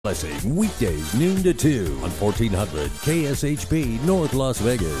Blessing, weekdays noon to 2 on 1400 KSHP North Las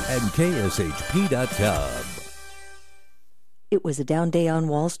Vegas and KSHP.com. It was a down day on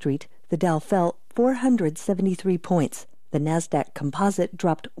Wall Street. The Dow fell 473 points. The Nasdaq Composite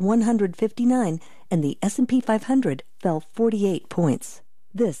dropped 159, and the S&P 500 fell 48 points.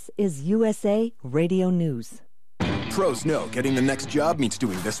 This is USA Radio News. Pros know getting the next job means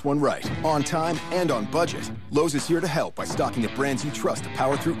doing this one right, on time and on budget. Lowe's is here to help by stocking the brands you trust to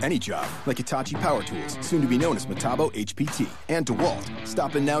power through any job, like Hitachi Power Tools, soon to be known as Metabo HPT, and DeWalt.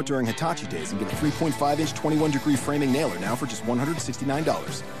 Stop in now during Hitachi Days and get a 3.5-inch 21-degree framing nailer now for just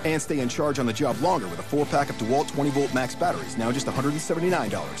 $169. And stay in charge on the job longer with a 4-pack of DeWalt 20-volt max batteries, now just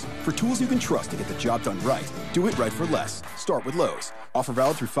 $179. For tools you can trust to get the job done right, do it right for less. Start with Lowe's. Offer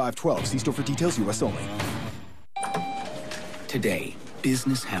valid through 5/12. See store for details, U.S. only. Today,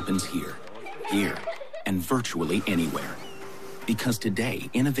 business happens here, and virtually anywhere. Because today,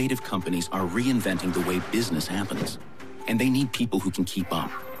 innovative companies are reinventing the way business happens. And they need people who can keep up,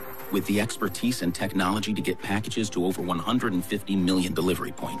 with the expertise and technology to get packages to over 150 million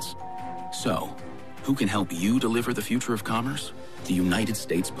delivery points. So, who can help you deliver the future of commerce? The United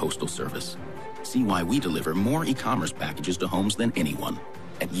States Postal Service. See why we deliver more e-commerce packages to homes than anyone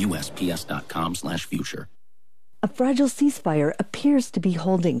at USPS.com/future. A fragile ceasefire appears to be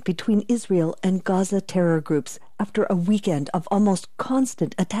holding between Israel and Gaza terror groups after a weekend of almost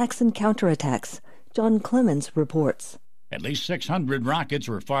constant attacks and counterattacks. John Clemens reports. At least 600 rockets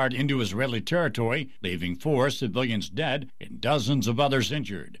were fired into Israeli territory, leaving 4 civilians dead and dozens of others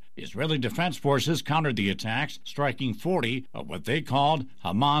injured. Israeli Defense Forces countered the attacks, striking 40 of what they called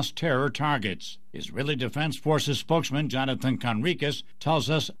Hamas terror targets. Israeli Defense Forces spokesman Jonathan Conricus tells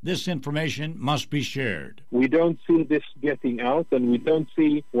us this information must be shared. We don't see this getting out, and we don't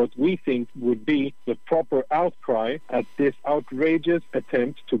see what we think would be the proper outcry at this outrageous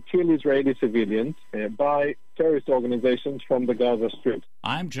attempt to kill Israeli civilians by terrorist organizations from the Gaza Strip.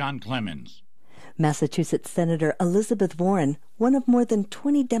 I'm John Clemens. Massachusetts Senator Elizabeth Warren, one of more than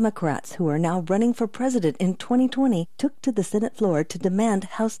 20 Democrats who are now running for president in 2020, took to the Senate floor to demand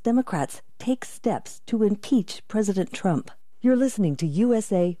House Democrats take steps to impeach President Trump. You're listening to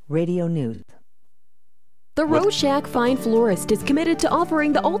USA Radio News. The Rose Shack Fine Florist is committed to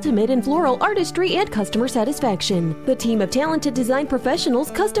offering the ultimate in floral artistry and customer satisfaction. The team of talented design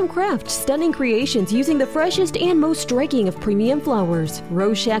professionals custom craft stunning creations using the freshest and most striking of premium flowers.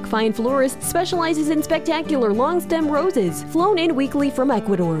 Rose Shack Fine Florist specializes in spectacular long-stem roses flown in weekly from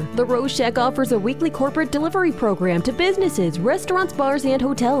Ecuador. The Rose Shack offers a weekly corporate delivery program to businesses, restaurants, bars, and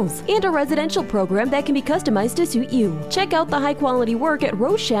hotels, and a residential program that can be customized to suit you. Check out the high-quality work at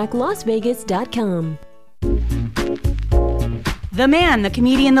RoseShackLasVegas.com. The man, the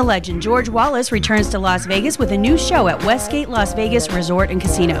comedian, the legend, George Wallace returns to Las Vegas with a new show at Westgate Las Vegas Resort and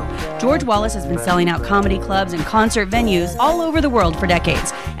Casino. George Wallace has been selling out comedy clubs and concert venues all over the world for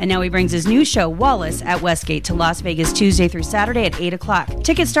decades. And now he brings his new show, Wallace, at Westgate to Las Vegas Tuesday through Saturday at 8 o'clock.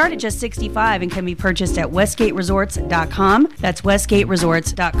 Tickets start at just $65 and can be purchased at WestgateResorts.com. That's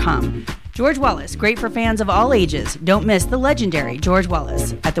WestgateResorts.com. George Wallace, great for fans of all ages. Don't miss the legendary George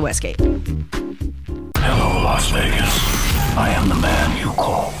Wallace at the Westgate. Hello, Las Vegas. I am the man you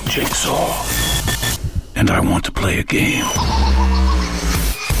call Jigsaw, and I want to play a game.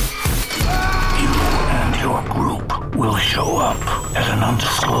 You and your group will show up at an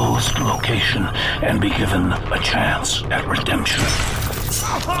undisclosed location and be given a chance at redemption.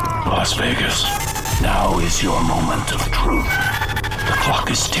 Las Vegas, now is your moment of truth. The clock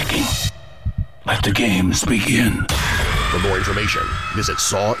is ticking. Let the games begin. For more information, visit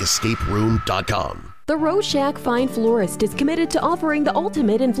sawescaperoom.com. The Rose Shack Fine Florist is committed to offering the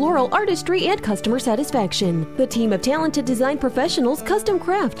ultimate in floral artistry and customer satisfaction. The team of talented design professionals custom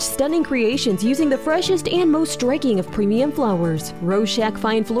craft stunning creations using the freshest and most striking of premium flowers. Rose Shack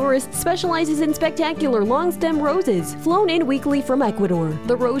Fine Florist specializes in spectacular long-stem roses flown in weekly from Ecuador.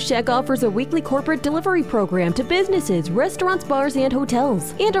 The Rose Shack offers a weekly corporate delivery program to businesses, restaurants, bars, and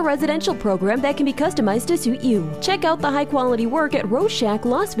hotels, and a residential program that can be customized to suit you. Check out the high-quality work at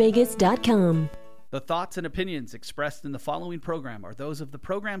RoseShackLasVegas.com. The thoughts and opinions expressed in the following program are those of the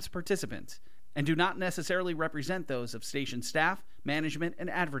program's participants and do not necessarily represent those of station staff, management, and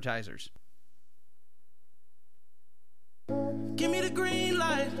advertisers. Give me the green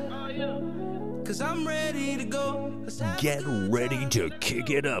light, 'cause I'm ready to go. Get ready to kick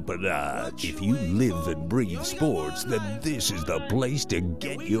it up a notch. If you live and breathe sports, then this is the place to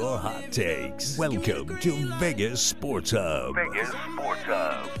get your hot takes. Welcome to Vegas Sports Hub. Vegas Sports Sports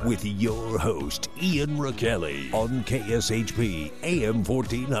Hub with your host, Ian Rakelli on KSHP AM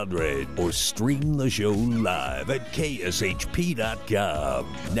 1400 or stream the show live at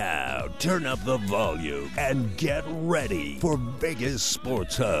KSHP.com. Now, turn up the volume and get ready for Vegas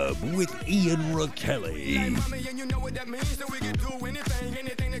Sports Hub with Ian Rakelli.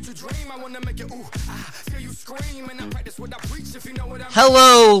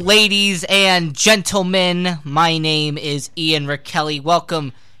 Hello, ladies and gentlemen. My name is Ian Rakelli.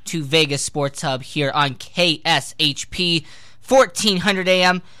 Welcome to Vegas Sports Hub here on KSHP 1400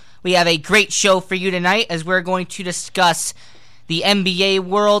 AM. We have a great show for you tonight as we're going to discuss the NBA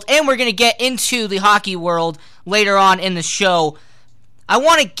world, and we're going to get into the hockey world later on in the show. I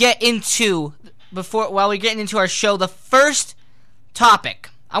want to get into, while we're getting into our show, the first topic.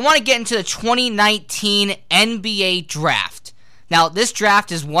 I want to get into the 2019 NBA draft. Now, this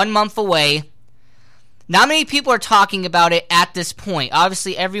draft is 1 month away. Not many people are talking about it at this point.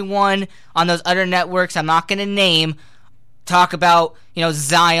 Obviously, everyone on those other networks I'm not going to name talk about,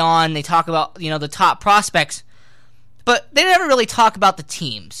 Zion. They talk about, the top prospects. But they never really talk about the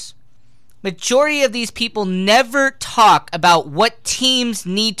teams. Majority of these people never talk about what teams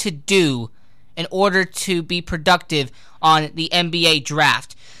need to do in order to be productive on the NBA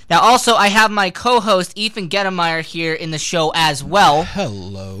draft. Now, also, I have my co-host, Ethan Gettemeyer, here in the show as well.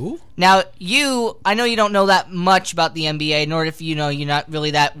 Hello. Now, I know you don't know that much about the NBA, nor if you're not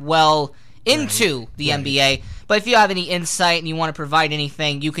really that well into the NBA. But if you have any insight and you want to provide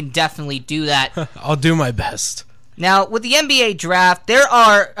anything, you can definitely do that. I'll do my best. Now, with the NBA draft, there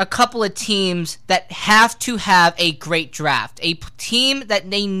are a couple of teams that have to have a great draft. A team that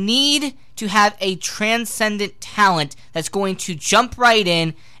they need to have a transcendent talent that's going to jump right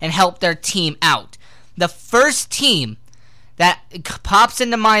in and help their team out. The first team that pops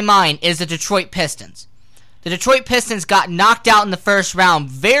into my mind is the Detroit Pistons. The Detroit Pistons got knocked out in the first round,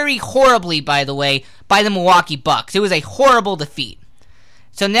 very horribly, by the way, by the Milwaukee Bucks. It was a horrible defeat.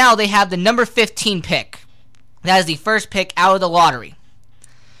 So now they have the number 15 pick. That is the first pick out of the lottery.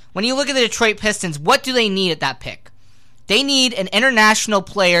 When you look at the Detroit Pistons, what do they need at that pick? They need an international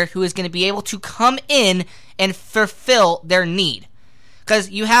player who is going to be able to come in and fulfill their need. Because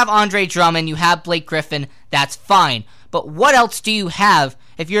you have Andre Drummond, you have Blake Griffin, that's fine. But what else do you have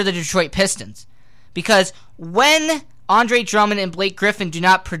if you're the Detroit Pistons? Because when Andre Drummond and Blake Griffin do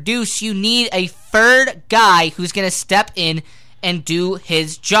not produce, you need a third guy who's going to step in and do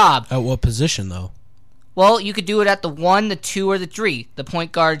his job. At what position, though? Well, you could do it at the 1, the 2, or the 3. The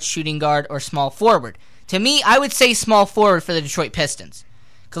point guard, shooting guard, or small forward. To me, I would say small forward for the Detroit Pistons.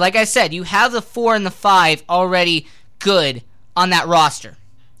 Because like I said, you have the 4 and the 5 already good on that roster.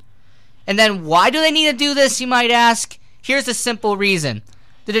 And then why do they need to do this, you might ask? Here's a simple reason.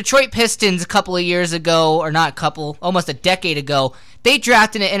 The Detroit Pistons a couple of years ago, or not a couple, almost a decade ago, they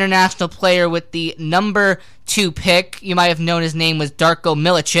drafted an international player with the number 2 pick. You might have known his name was Darko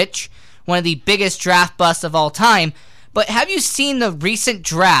Milicic, one of the biggest draft busts of all time. But have you seen the recent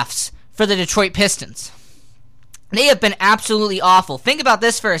drafts for the Detroit Pistons? They have been absolutely awful. Think about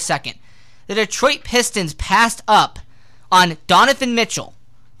this for a second. The Detroit Pistons passed up on Donovan Mitchell,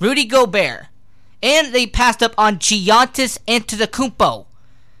 Rudy Gobert, and they passed up on Giannis Antetokounmpo.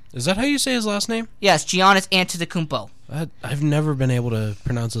 Is that how you say his last name? Yes, Giannis Antetokounmpo. I've never been able to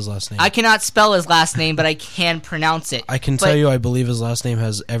pronounce his last name. I cannot spell his last name, but I can pronounce it. I can tell you I believe his last name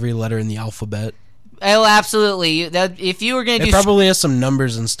has every letter in the alphabet. Oh, absolutely. If you were going to do... It probably has some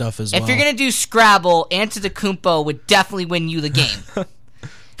numbers and stuff as well. If you're going to do Scrabble, Antetokounmpo would definitely win you the game.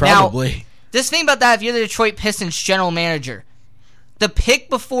 Probably. Now, just think about that if you're the Detroit Pistons general manager. The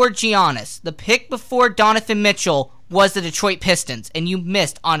pick before Giannis, the pick before Donovan Mitchell was the Detroit Pistons, and you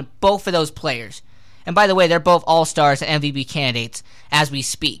missed on both of those players. And by the way, they're both all-stars and MVP candidates as we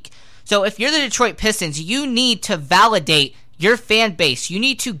speak. So if you're the Detroit Pistons, you need to validate your fan base. You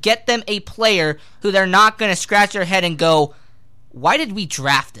need to get them a player who they're not going to scratch their head and go, why did we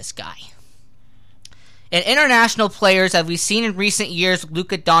draft this guy? And international players, as we've seen in recent years,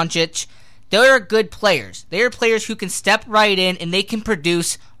 Luka Doncic, they are good players. They are players who can step right in and they can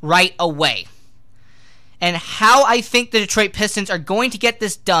produce right away. And how I think the Detroit Pistons are going to get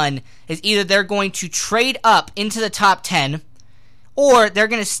this done is either they're going to trade up into the top 10, or they're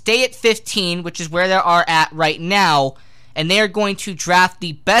going to stay at 15, which is where they are at right now, and they are going to draft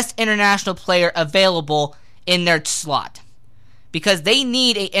the best international player available in their slot. Because they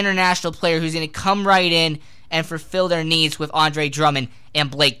need an international player who's going to come right in and fulfill their needs with Andre Drummond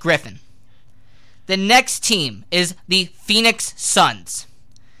and Blake Griffin. The next team is the Phoenix Suns.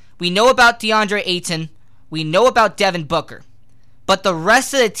 We know about DeAndre Ayton. We know about Devin Booker. But the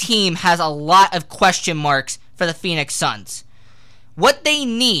rest of the team has a lot of question marks for the Phoenix Suns. what they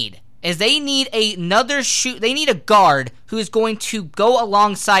need is they need a guard who is going to go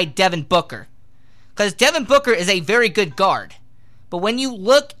alongside Devin Booker. Because Devin Booker is a very good guard. But when you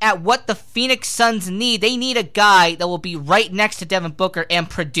look at what the Phoenix Suns need, they need a guy that will be right next to Devin Booker and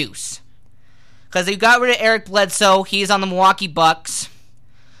produce. Because they got rid of Eric Bledsoe, he's on the Milwaukee Bucks.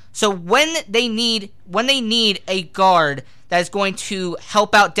 So when they need a guard that is going to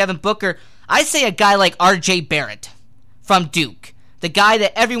help out Devin Booker, I say a guy like RJ Barrett from Duke. The guy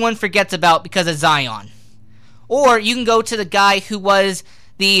that everyone forgets about because of Zion. Or you can go to the guy who was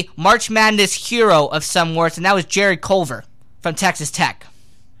the March Madness hero of some sorts, and that was Jared Culver from Texas Tech.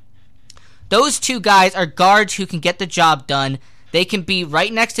 Those two guys are guards who can get the job done. They can be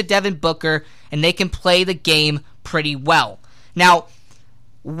right next to Devin Booker, and they can play the game pretty well. Now,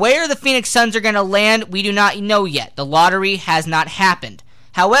 where the Phoenix Suns are going to land, we do not know yet. The lottery has not happened.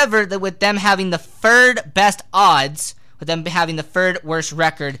 However, with them having the third best odds, with them having the third worst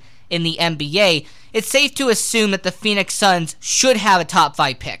record in the NBA, it's safe to assume that the Phoenix Suns should have a top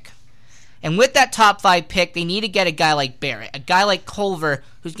 5 pick. And with that top 5 pick, they need to get a guy like Barrett, a guy like Culver,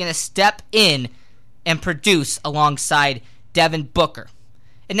 who's going to step in and produce alongside Devin Booker.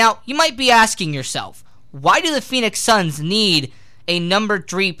 And now, you might be asking yourself, why do the Phoenix Suns need a number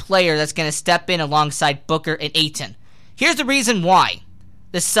 3 player that's going to step in alongside Booker and Ayton? Here's the reason why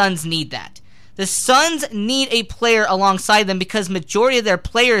the Suns need that. The Suns need a player alongside them because majority of their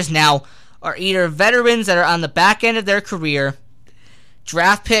players now are either veterans that are on the back end of their career,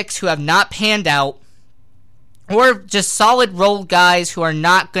 draft picks who have not panned out, or just solid role guys who are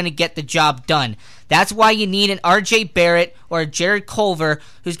not going to get the job done. That's why you need an RJ Barrett or a Jared Culver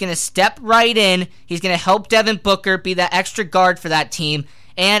who's going to step right in. He's going to help Devin Booker be that extra guard for that team,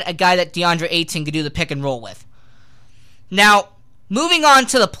 and a guy that DeAndre Ayton could do the pick and roll with. Now, moving on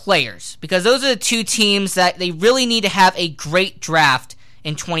to the players, because those are the two teams that they really need to have a great draft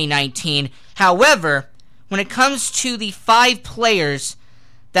in 2019. However, when it comes to the 5 players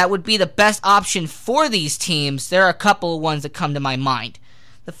that would be the best option for these teams, there are a couple of ones that come to my mind.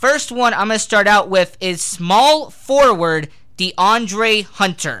 The first one I'm going to start out with is small forward DeAndre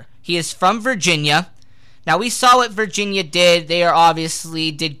Hunter. He is from Virginia. Now, we saw what Virginia did. They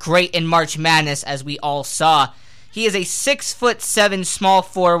obviously did great in March Madness, as we all saw. He is a 6'7" small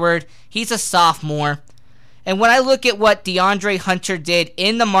forward. He's a sophomore. And when I look at what DeAndre Hunter did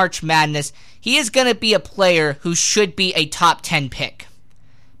in the March Madness, he is going to be a player who should be a top 10 pick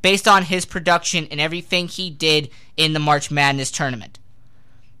based on his production and everything he did in the March Madness tournament.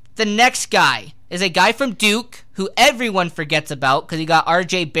 The next guy is a guy from Duke who everyone forgets about because you got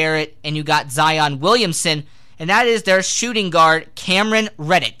RJ Barrett and you got Zion Williamson, and that is their shooting guard, Cameron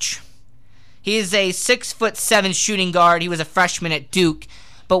Reddish. He is a 6'7" shooting guard. He was a freshman at Duke.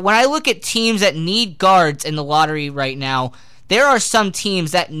 But when I look at teams that need guards in the lottery right now, there are some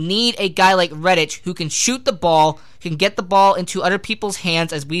teams that need a guy like Reddish who can shoot the ball, can get the ball into other people's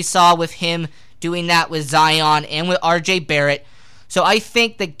hands, as we saw with him doing that with Zion and with RJ Barrett. So I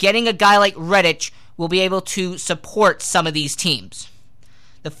think that getting a guy like Reddish will be able to support some of these teams.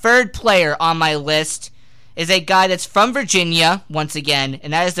 The third player on my list is a guy that's from Virginia, once again,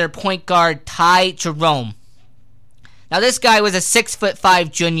 and that is their point guard, Ty Jerome. Now, this guy was a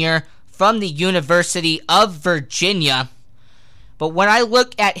 6'5" junior from the University of Virginia. But when I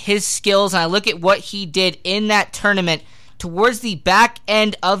look at his skills and I look at what he did in that tournament towards the back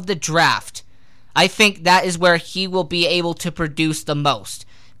end of the draft, I think that is where he will be able to produce the most.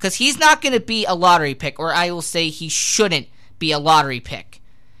 Because he's not going to be a lottery pick, or I will say he shouldn't be a lottery pick.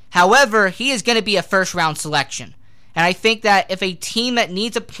 However, he is going to be a first-round selection. And I think that if a team that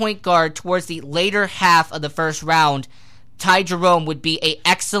needs a point guard towards the later half of the first round, Ty Jerome would be an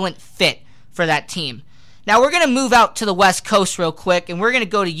excellent fit for that team. Now, we're going to move out to the West Coast real quick, and we're going to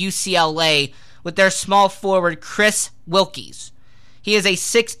go to UCLA with their small forward, Chris Wilkes. He is a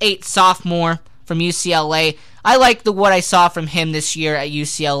 6'8" sophomore from UCLA. I like what I saw from him this year at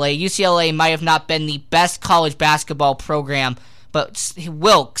UCLA. UCLA might have not been the best college basketball program, but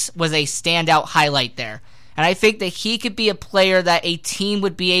Wilkes was a standout highlight there. And I think that he could be a player that a team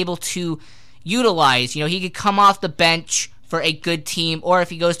would be able to utilize. You know, he could come off the bench for a good team, or if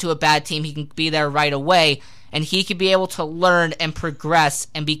he goes to a bad team, he can be there right away, and he could be able to learn and progress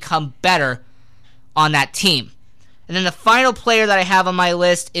and become better on that team. And then the final player that I have on my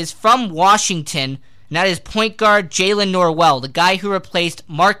list is from Washington, and that is point guard Jalen Norwell, the guy who replaced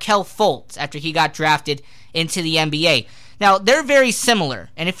Markelle Fultz after he got drafted into the NBA. Now, they're very similar,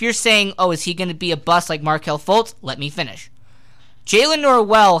 and if you're saying, oh, is he going to be a bust like Markelle Fultz? Let me finish. Jalen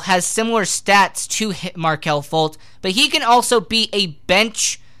Norwell has similar stats to Markelle Fultz, but he can also be a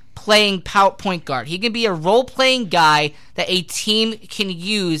bench playing point guard. He can be a role-playing guy that a team can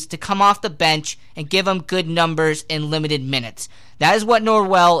use to come off the bench and give him good numbers in limited minutes. That is what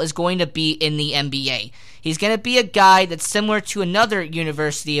Norwell is going to be in the NBA. He's going to be a guy that's similar to another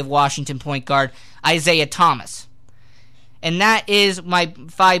University of Washington point guard, Isaiah Thomas. And that is my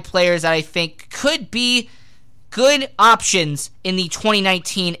 5 players that I think could be good options in the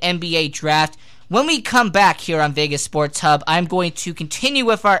 2019 NBA draft. When we come back here on Vegas Sports Hub, I'm going to continue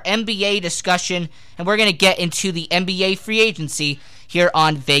with our NBA discussion, and we're going to get into the NBA free agency here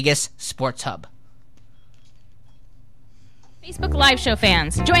on Vegas Sports Hub. Facebook Live Show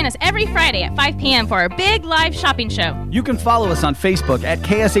fans, join us every Friday at 5 p.m. for our big live shopping show. You can follow us on Facebook at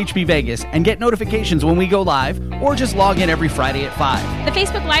KSHP Vegas and get notifications when we go live, or just log in every Friday at 5. The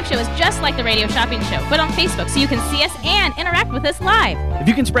Facebook Live Show is just like the radio shopping show, but on Facebook, so you can see us and interact with us live. If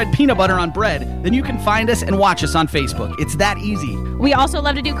you can spread peanut butter on bread, then you can find us and watch us on Facebook. It's that easy. We also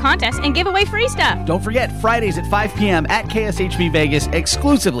love to do contests and give away free stuff. Don't forget, Fridays at 5 p.m. at KSHP Vegas,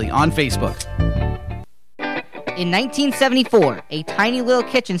 exclusively on Facebook. In 1974, a tiny little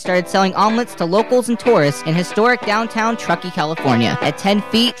kitchen started selling omelets to locals and tourists in historic downtown Truckee, California. At 10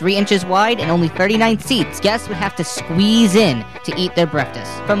 feet, 3 inches wide, and only 39 seats, guests would have to squeeze in to eat their breakfast.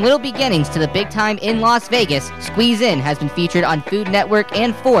 From little beginnings to the big time in Las Vegas, Squeeze In has been featured on Food Network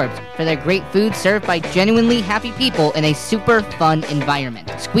and Forbes for their great food served by genuinely happy people in a super fun environment.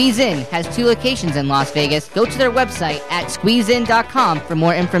 Squeeze In has 2 locations in Las Vegas. Go to their website at squeezein.com for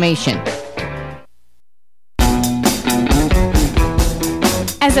more information.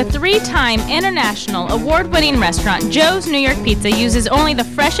 As a 3-time international award-winning restaurant, Joe's New York Pizza uses only the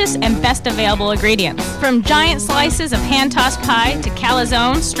freshest and best available ingredients. From giant slices of hand-tossed pie to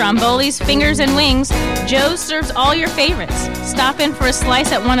calzone, strombolis, fingers, and wings, Joe's serves all your favorites. Stop in for a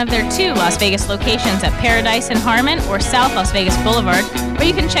slice at one of their 2 Las Vegas locations at Paradise and Harmon or South Las Vegas Boulevard, or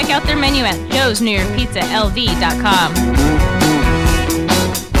you can check out their menu at joesnewyorkpizzalv.com.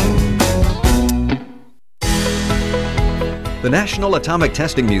 The National Atomic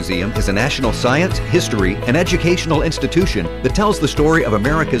Testing Museum is a national science, history, and educational institution that tells the story of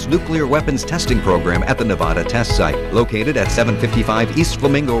America's nuclear weapons testing program at the Nevada Test Site. Located at 755 East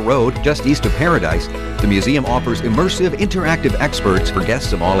Flamingo Road, just east of Paradise, the museum offers immersive, interactive experts for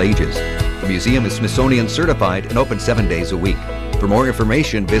guests of all ages. The museum is Smithsonian certified and open 7 days a week. For more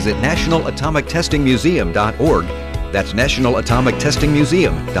information, visit nationalatomictestingmuseum.org. That's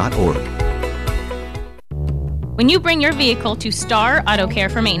nationalatomictestingmuseum.org. When you bring your vehicle to Star Auto Care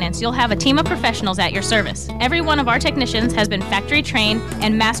for maintenance, you'll have a team of professionals at your service. Every one of our technicians has been factory trained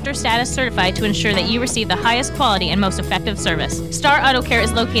and master status certified to ensure that you receive the highest quality and most effective service. Star Auto Care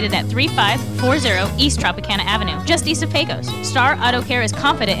is located at 3540 East Tropicana Avenue, just east of Pecos. Star Auto Care is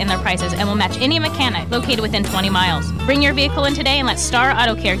confident in their prices and will match any mechanic located within 20 miles. Bring your vehicle in today and let Star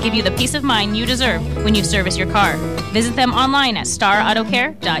Auto Care give you the peace of mind you deserve when you service your car. Visit them online at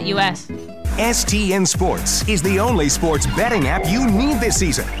starautocare.us. STN Sports is the only sports betting app you need this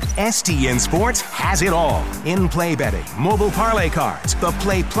season. STN Sports has it all. In-play betting, mobile parlay cards, the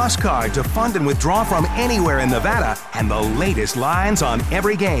Play Plus card to fund and withdraw from anywhere in Nevada, and the latest lines on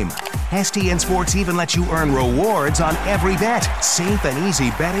every game. STN Sports even lets you earn rewards on every bet. Safe and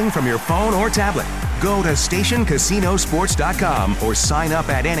easy betting from your phone or tablet. Go to StationCasinoSports.com or sign up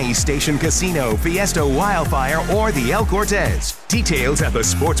at any Station Casino, Fiesta Wildfire, or the El Cortez. Details at the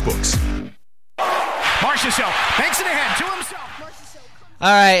sportsbooks. Marchessault banks it ahead to himself.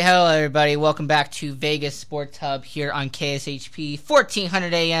 All right, hello everybody. Welcome back to Vegas Sports Hub here on KSHP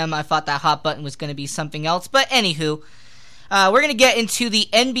 1400 AM. I thought that hot button was going to be something else, but anywho, we're going to get into the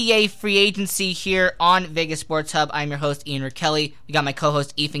NBA free agency here on Vegas Sports Hub. I'm your host, Ian Rakelli. We got my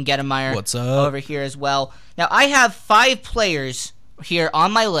co-host, Ethan Gettemeyer. What's up? Over here as well. Now, I have 5 players here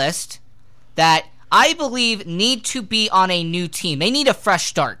on my list that I believe need to be on a new team. They need a fresh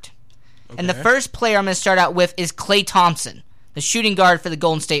start. Okay. And the first player I'm going to start out with is Klay Thompson, the shooting guard for the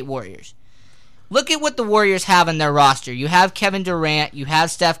Golden State Warriors. Look at what the Warriors have on their roster. You have Kevin Durant, you have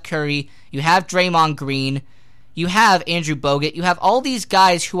Steph Curry, you have Draymond Green, you have Andrew Bogut, you have all these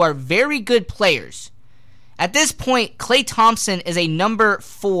guys who are very good players. At this point, Klay Thompson is a number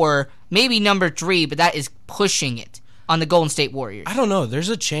 4, maybe number 3, but that is pushing it on the Golden State Warriors. I don't know. There's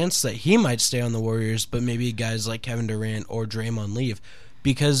a chance that he might stay on the Warriors, but maybe guys like Kevin Durant or Draymond leave.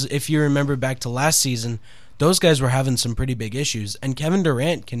 Because if you remember back to last season, those guys were having some pretty big issues, and Kevin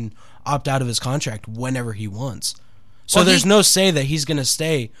Durant can opt out of his contract whenever he wants. So there's no say that he's going to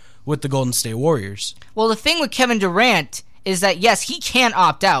stay with the Golden State Warriors. Well, the thing with Kevin Durant is that, yes, he can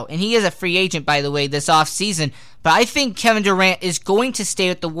opt out, and he is a free agent, by the way, this offseason, but I think Kevin Durant is going to stay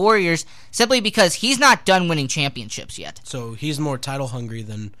with the Warriors simply because he's not done winning championships yet. So he's more title hungry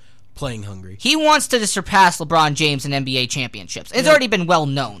than playing hungry. He wants to surpass LeBron James in NBA championships. It's already been well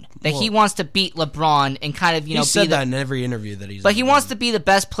known that he wants to beat LeBron and kind of, he said that in every interview that he's But he wants to be the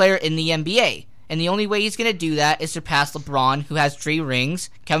best player in the NBA. And the only way he's going to do that is surpass LeBron, who has 3 rings.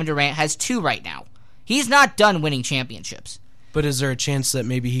 Kevin Durant has 2 right now. He's not done winning championships. But is there a chance that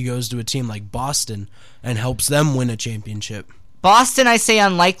maybe he goes to a team like Boston and helps them win a championship? Boston, I say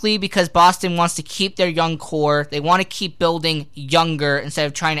unlikely, because Boston wants to keep their young core. They want to keep building younger instead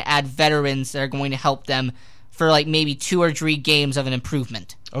of trying to add veterans that are going to help them for like maybe 2 or 3 games of an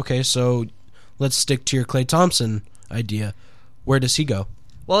improvement. Okay, so let's stick to your Klay Thompson idea. Where does he go?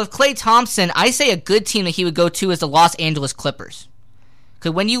 Well, if Klay Thompson, I say a good team that he would go to is the Los Angeles Clippers.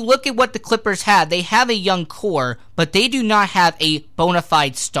 Because when you look at what the Clippers have, they have a young core, but they do not have a bona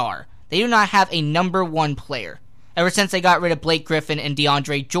fide star. They do not have a number 1 player, ever since they got rid of Blake Griffin and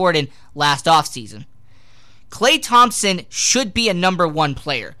DeAndre Jordan last offseason. Klay Thompson should be a number 1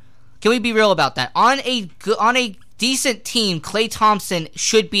 player. Can we be real about that? On a decent team, Klay Thompson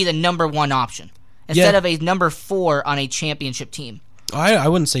should be the number 1 option, instead of a number 4 on a championship team. I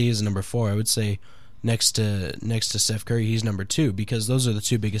wouldn't say he's number 4. I would say next to Steph Curry, he's number 2, because those are the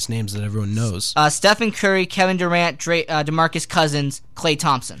 2 biggest names that everyone knows. Stephen Curry, Kevin Durant, DeMarcus Cousins, Klay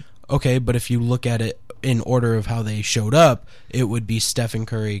Thompson. Okay, but if you look at it in order of how they showed up, it would be Stephen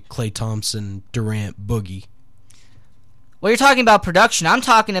Curry, Klay Thompson, Durant, Boogie. Well, you're talking about production. I'm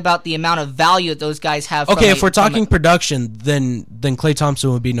talking about the amount of value that those guys have. Okay, if we're talking production, then Klay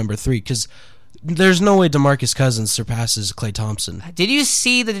Thompson would be number 3, because there's no way DeMarcus Cousins surpasses Klay Thompson. Did you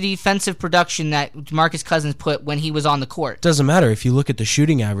see the defensive production that DeMarcus Cousins put when he was on the court? Doesn't matter. If you look at the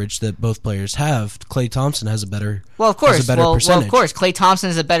shooting average that both players have, Klay Thompson has a better percentage. Well, of course. Klay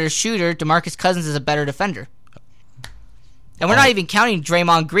Thompson is a better shooter. DeMarcus Cousins is a better defender. And we're not even counting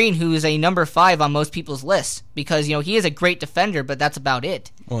Draymond Green, who is a number 5 on most people's lists, because he is a great defender, but that's about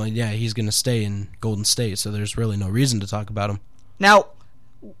it. Well, yeah, he's going to stay in Golden State, so there's really no reason to talk about him. Now,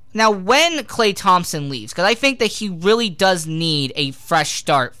 when Klay Thompson leaves, because I think that he really does need a fresh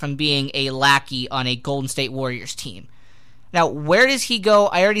start from being a lackey on a Golden State Warriors team. Now, where does he go?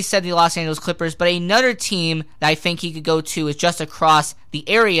 I already said the Los Angeles Clippers, but another team that I think he could go to is just across the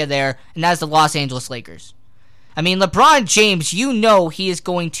area there, and that's the Los Angeles Lakers. I mean, LeBron James, he is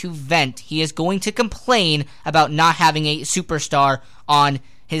going to vent. He is going to complain about not having a superstar on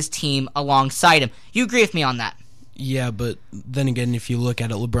his team alongside him. You agree with me on that? Yeah, but then again, if you look at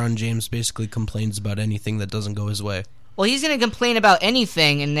it, LeBron James basically complains about anything that doesn't go his way. Well, he's going to complain about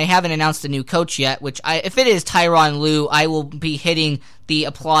anything, and they haven't announced a new coach yet, which if it is Tyronn Lue, I will be hitting the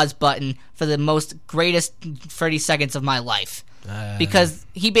applause button for the greatest 30 seconds of my life. Because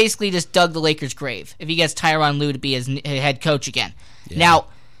he basically just dug the Lakers' grave if he gets Tyronn Lue to be his head coach again. Yeah. Now,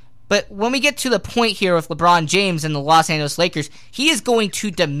 but when we get to the point here with LeBron James and the Los Angeles Lakers, he is going to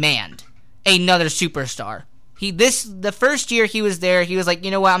demand another superstar. The first year he was there, he was like,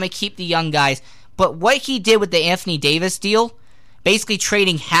 you know what, I'm going to keep the young guys. But what he did with the Anthony Davis deal, basically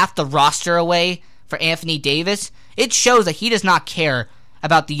trading half the roster away for Anthony Davis, it shows that he does not care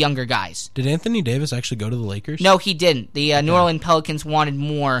about the younger guys. Did Anthony Davis actually go to the Lakers? No, he didn't. The New Orleans Pelicans wanted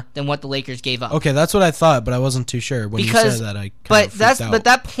more than what the Lakers gave up. Okay, that's what I thought, but I wasn't too sure. When you said that, I kind of freaked out. But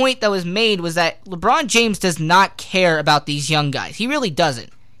that point that was made was that LeBron James does not care about these young guys. He really doesn't.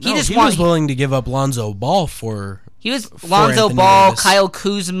 He was willing to give up Lonzo Ball for Lonzo Ball, Davis. Kyle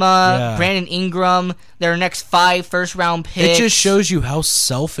Kuzma, Brandon Ingram, their next 5 first-round picks. It just shows you how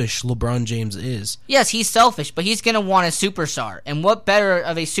selfish LeBron James is. Yes, he's selfish, but he's going to want a superstar. And what better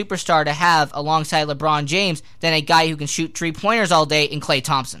of a superstar to have alongside LeBron James than a guy who can shoot 3-pointers all day in Klay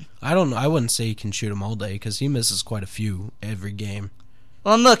Thompson? I don't know. I wouldn't say he can shoot them all day because he misses quite a few every game.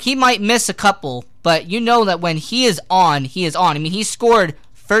 Well, look, he might miss a couple, but you know that when he is on, he is on. I mean, he scored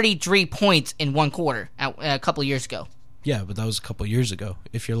 33 points in one quarter a couple of years ago. Yeah, but that was a couple of years ago.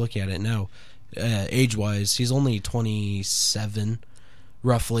 If you're looking at it now, age-wise, he's only 27,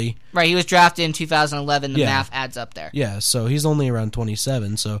 roughly. Right, he was drafted in 2011. The math adds up there. Yeah, so he's only around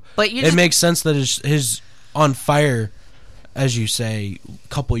 27. So it makes sense that his on fire, as you say, a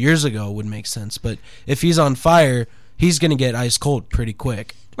couple years ago would make sense. But if he's on fire, he's going to get ice cold pretty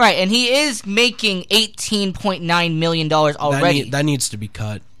quick. Right, and he is making $18.9 million already. That needs to be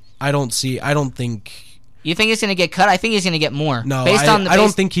cut. I don't think... You think he's going to get cut? I think he's going to get more. No, I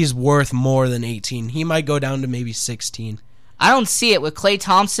don't think he's worth more than 18. He might go down to maybe 16. I don't see it with Klay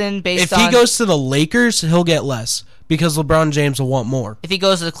Thompson If he goes to the Lakers, he'll get less because LeBron James will want more. If he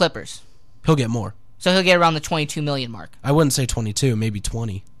goes to the Clippers? He'll get more. So he'll get around the $22 million mark. I wouldn't say 22, maybe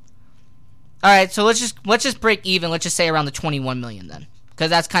 20. All right, so let's just break even. Let's just say around the $21 million then, because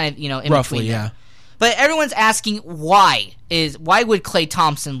that's kind of in roughly, between. yeah. But everyone's asking why would Klay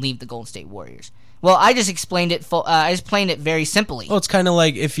Thompson leave the Golden State Warriors? Well, I just explained it. I explained it very simply. Well, it's kind of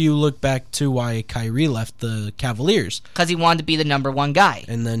like if you look back to why Kyrie left the Cavaliers, because he wanted to be the number one guy,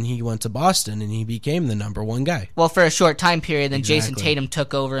 and then he went to Boston and he became the number one guy. Well, for a short time period, then Exactly. Jason Tatum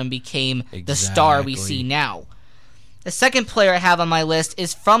took over and became the star we see now. The second player I have on my list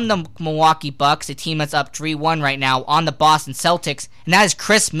is from the Milwaukee Bucks, a team that's up 3-1 right now on the Boston Celtics, and that is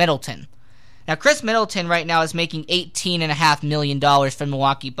Chris Middleton. Now, Chris Middleton right now is making $18.5 million for the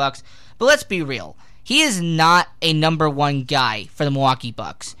Milwaukee Bucks, but let's be real. He is not a number one guy for the Milwaukee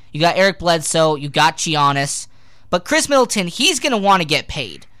Bucks. You got Eric Bledsoe, you got Giannis, but Chris Middleton, he's going to want to get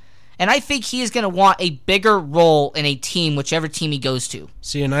paid. And I think he is going to want a bigger role in a team, whichever team he goes to.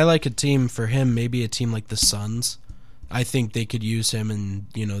 See, and I like a team for him, maybe a team like the Suns. I think they could use him and,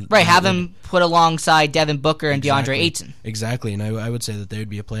 Right, have him put alongside Devin Booker and Exactly. DeAndre Ayton. Exactly, and I would say that they would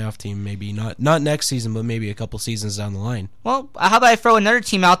be a playoff team, maybe not next season, but maybe a couple seasons down the line. Well, how about I throw another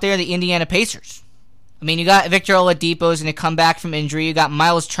team out there, the Indiana Pacers? I mean, you got Victor Oladipo who's going to come back from injury. You got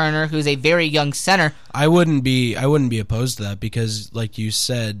Miles Turner, who's a very young center. I wouldn't be opposed to that because, like you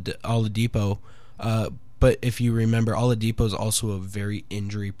said, Oladipo. But if you remember, Oladipo is also a very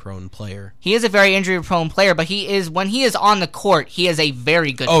injury-prone player. He is a very injury-prone player, but when he is on the court, he is a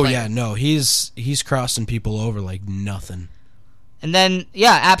very good player. Oh yeah, no, he's crossing people over like nothing. And then,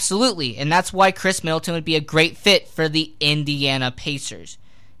 yeah, absolutely. And that's why Chris Middleton would be a great fit for the Indiana Pacers.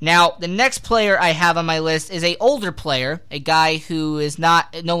 Now, the next player I have on my list is an older player, a guy who is no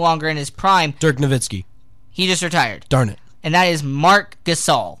longer in his prime. Dirk Nowitzki. He just retired. Darn it. And that is Marc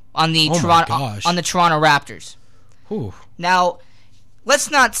Gasol on the Toronto Raptors. Whew. Now,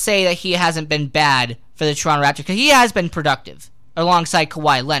 let's not say that he hasn't been bad for the Toronto Raptors, because he has been productive alongside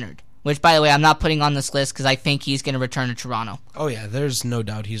Kawhi Leonard, which, by the way, I'm not putting on this list because I think he's going to return to Toronto. Oh, yeah, there's no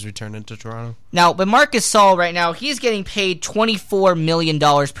doubt he's returning to Toronto. Now, but Marc Gasol right now, he's getting paid $24 million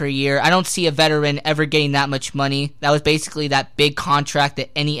per year. I don't see a veteran ever getting that much money. That was basically that big contract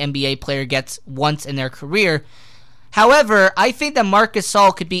that any NBA player gets once in their career. However, I think that Marc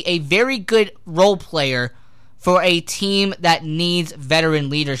Gasol could be a very good role player for a team that needs veteran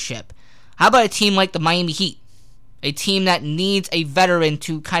leadership. How about a team like the Miami Heat? A team that needs a veteran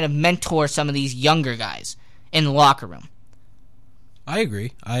to kind of mentor some of these younger guys in the locker room. I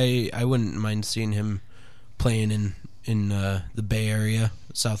agree. I wouldn't mind seeing him playing in the Bay Area,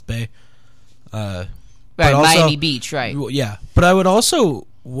 South Bay. Right, Miami Beach, right. Yeah, but I would also...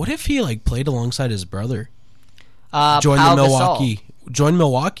 What if he played alongside his brother? Join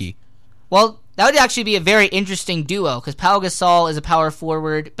Milwaukee. Well, that would actually be a very interesting duo because Pau Gasol is a power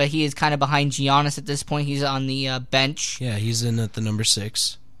forward, but he is kind of behind Giannis at this point. He's on the bench. Yeah, he's in at the number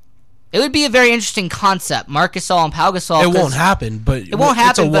 6. It would be a very interesting concept, Marc Gasol and Pau Gasol. It won't happen, but it won't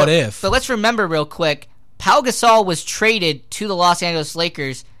happen. It's a what if. But let's remember real quick, Pau Gasol was traded to the Los Angeles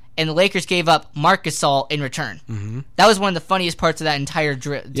Lakers, and the Lakers gave up Marc Gasol in return. Mm-hmm. That was one of the funniest parts of that entire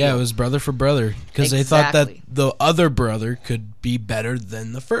deal. Yeah, it was brother for brother because they thought that the other brother could be better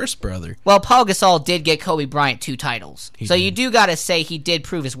than the first brother. Well, Pau Gasol did get Kobe Bryant 2 titles, so you do got to say he did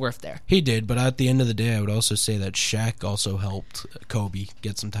prove his worth there. He did, but at the end of the day, I would also say that Shaq also helped Kobe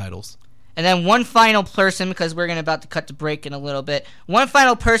get some titles. And then one final person, because we're about to cut the break in a little bit. One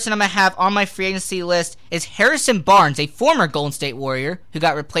final person I'm going to have on my free agency list is Harrison Barnes, a former Golden State Warrior who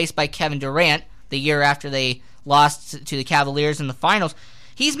got replaced by Kevin Durant the year after they lost to the Cavaliers in the finals.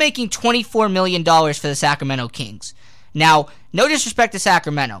 He's making $24 million for the Sacramento Kings. Now, no disrespect to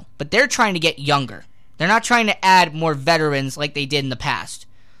Sacramento, but they're trying to get younger. They're not trying to add more veterans like they did in the past.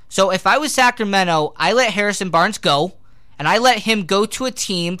 So if I was Sacramento, I let Harrison Barnes go. And I let him go to a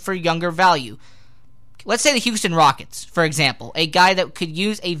team for younger value. Let's say the Houston Rockets, for example. A guy that could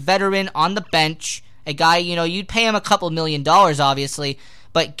use a veteran on the bench. A guy, you'd pay him a couple $1 million, obviously.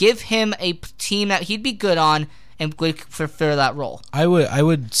 But give him a team that he'd be good on and would fulfill that role. I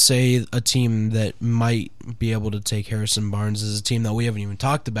would say a team that might be able to take Harrison Barnes is a team that we haven't even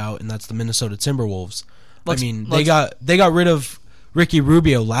talked about, and that's the Minnesota Timberwolves. They got rid of Ricky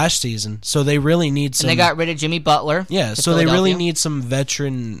Rubio last season, so they really need some... And they got rid of Jimmy Butler. Yeah, so they really need some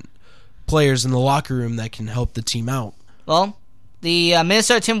veteran players in the locker room that can help the team out. Well, the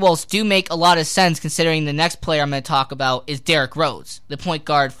Minnesota Timberwolves do make a lot of sense considering the next player I'm going to talk about is Derrick Rose, the point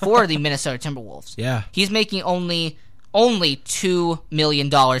guard for the Minnesota Timberwolves. Yeah. He's making only $2 million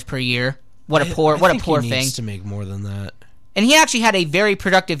per year. What a poor he thing. Needs to make more than that. And he actually had a very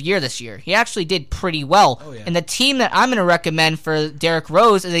productive year this year. He actually did pretty well. Oh, yeah. And the team that I'm going to recommend for Derrick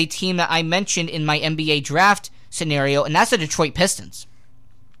Rose is a team that I mentioned in my NBA draft scenario, and that's the Detroit Pistons.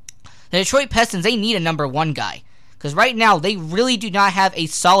 The Detroit Pistons, they need a number one guy. Because right now, they really do not have a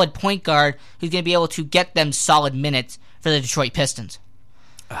solid point guard who's going to be able to get them solid minutes for the Detroit Pistons.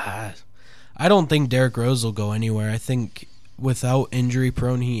 I don't think Derrick Rose will go anywhere. I think without injury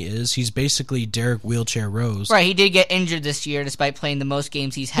prone he's basically Derrick Wheelchair Rose. Right, he did get injured this year despite playing the most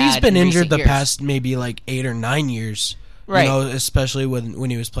games he's had. He's been in injured the years. past maybe like 8 or 9 years. Right. You know, especially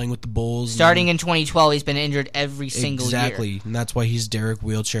when he was playing with the Bulls. Starting in 2012, he's been injured every single year. Exactly, and that's why he's Derrick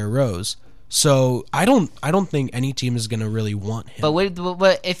Wheelchair Rose. So I don't think any team is going to really want him.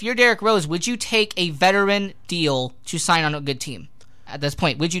 But if you're Derrick Rose, would you take a veteran deal to sign on a good team? At this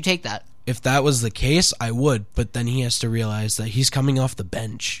point, would you take that? If that was the case, I would, but then he has to realize that he's coming off the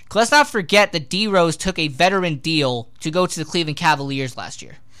bench. Let's not forget that D. Rose took a veteran deal to go to the Cleveland Cavaliers last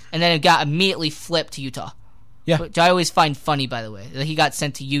year, and then it got immediately flipped to Utah. Yeah. Which I always find funny, by the way. That he got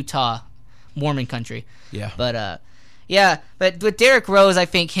sent to Utah, Mormon country. Yeah. But, but with Derrick Rose, I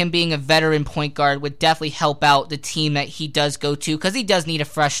think him being a veteran point guard would definitely help out the team that he does go to, because he does need a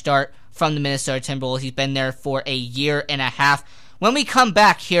fresh start from the Minnesota Timberwolves. He's been there for a year and a half. When we come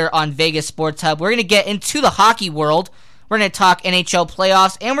back here on Vegas Sports Hub, we're going to get into the hockey world. We're going to talk NHL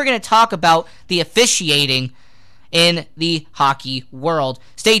playoffs, and we're going to talk about the officiating in the hockey world.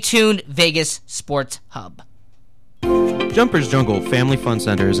 Stay tuned, Vegas Sports Hub. Jumpers Jungle Family Fun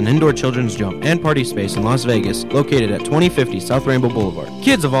Center is an indoor children's jump and party space in Las Vegas located at 2050 South Rainbow Boulevard.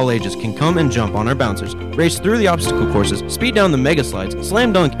 Kids of all ages can come and jump on our bouncers, race through the obstacle courses, speed down the mega slides,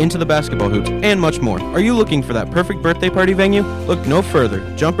 slam dunk into the basketball hoops, and much more. Are you looking for that perfect birthday party venue? Look no further.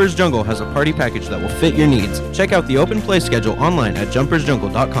 Jumpers Jungle has a party package that will fit your needs. Check out the open play schedule online at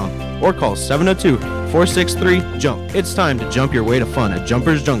jumpersjungle.com or call 702-463-JUMP. It's time to jump your way to fun at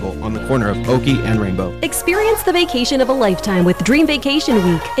Jumpers Jungle on the corner of Oakey and Rainbow. Experience the vacation of a lifetime with Dream Vacation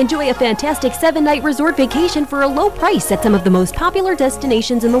Week. Enjoy a fantastic 7-night resort vacation for a low price at some of the most popular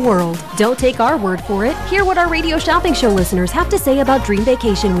destinations in the world. Don't take our word for it. Hear what our radio shopping show listeners have to say about Dream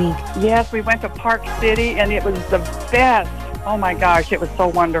Vacation Week. Yes, we went to Park City and it was the best. Oh my gosh, it was so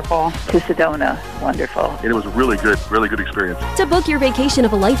wonderful. To Sedona, wonderful. It was a really good experience. To book your vacation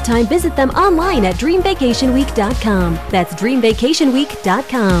of a lifetime, visit them online at dreamvacationweek.com. That's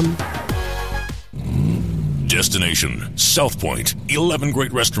dreamvacationweek.com. Destination South Point. 11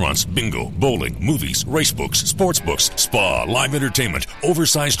 great restaurants, bingo, bowling, movies, race books, sports books, spa, live entertainment,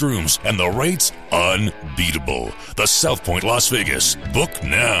 oversized rooms, and the rates unbeatable. The South Point Las Vegas. Book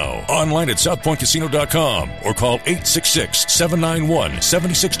now. Online at southpointcasino.com or call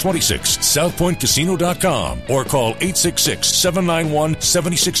 866-791-7626. southpointcasino.com or call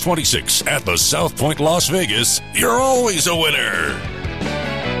 866-791-7626. At the South Point Las Vegas, you're always a winner.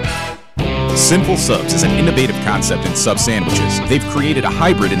 Sinful Subs is an innovative concept in sub sandwiches. They've created a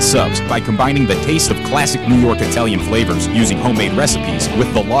hybrid in subs by combining the taste of classic New York Italian flavors using homemade recipes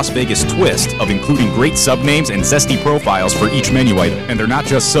with the Las Vegas twist of including great sub names and zesty profiles for each menu item. And they're not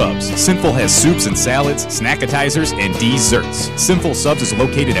just subs. Sinful has soups and salads, snackatizers, and desserts. Sinful Subs is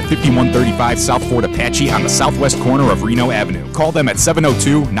located at 5135 South Fort Apache on the southwest corner of Reno Avenue. Call them at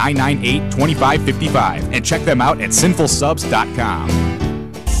 702-998-2555 and check them out at sinfulsubs.com.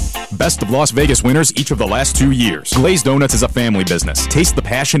 Best of Las Vegas winners each of the last 2 years. Glazed Donuts is a family business. Taste the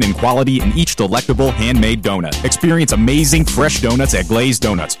passion and quality in each delectable handmade donut. Experience amazing fresh donuts at Glazed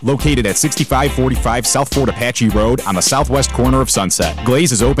Donuts, located at 6545 South Fort Apache Road on the southwest corner of Sunset.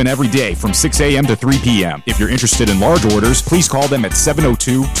 Glaze is open every day from 6 a.m. to 3 p.m. If you're interested in large orders, please call them at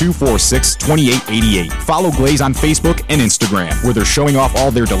 702-246-2888. Follow Glaze on Facebook and Instagram, where they're showing off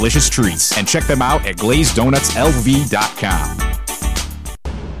all their delicious treats. And check them out at glazedonutslv.com.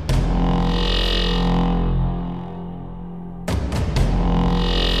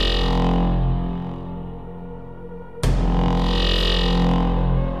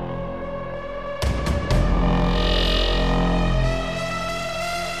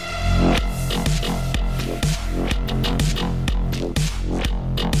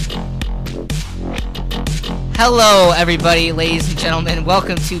 Hello, everybody, ladies and gentlemen.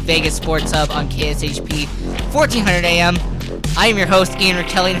 Welcome to Vegas Sports Hub on KSHP 1400 AM. I am your host, Ian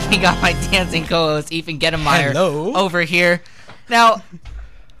Rakelli, and we got my dancing co-host, Ethan Gettemeyer, over here. Now,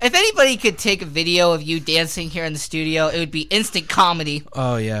 if anybody could take a video of you dancing here in the studio, it would be instant comedy.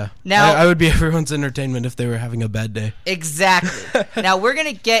 Oh, yeah. Now, I would be everyone's entertainment if they were having a bad day. Exactly. Now, we're going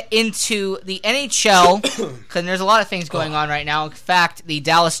to get into the NHL, because there's a lot of things going on right now. In fact, the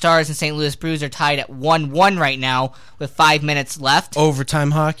Dallas Stars and St. Louis Blues are tied at 1-1 right now with 5 minutes left. Overtime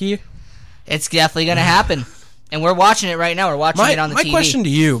hockey? It's definitely going to happen. And we're watching it right now. We're watching it on the TV. My question to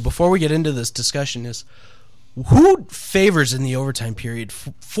you, before we get into this discussion, is who favors in the overtime period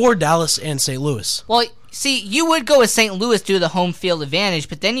for Dallas and St. Louis? Well, see, you would go with St. Louis due to the home field advantage,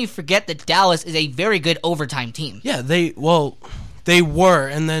 but then you forget that Dallas is a very good overtime team. Yeah, they were,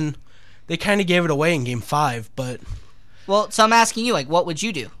 and then they kind of gave it away in Game 5, but... Well, so I'm asking you, what would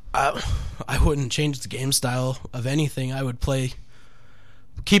you do? I wouldn't change the game style of anything. I would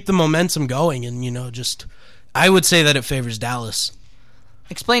keep the momentum going, and, I would say that it favors Dallas.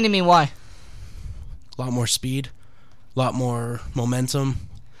 Explain to me why. A lot more speed, a lot more momentum.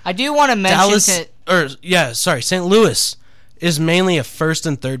 I do want to mention St. Louis is mainly a first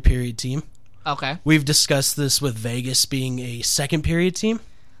and third period team. Okay. We've discussed this with Vegas being a second period team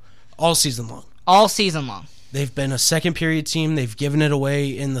all season long. All season long. They've been a second period team. They've given it away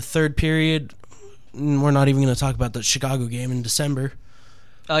in the third period. We're not even going to talk about the Chicago game in December.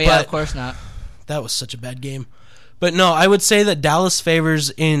 Oh, yeah, of course not. That was such a bad game. But no, I would say that Dallas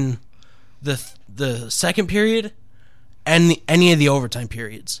favors in the second period and any of the overtime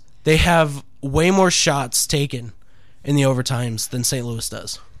periods. They have way more shots taken in the overtimes than St. Louis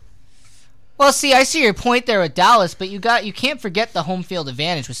does. Well, see, I see your point there with Dallas, but you can't forget the home field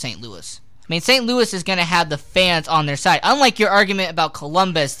advantage with St. Louis. I mean, St. Louis is going to have the fans on their side. Unlike your argument about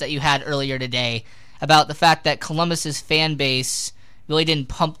Columbus that you had earlier today, about the fact that Columbus's fan base really didn't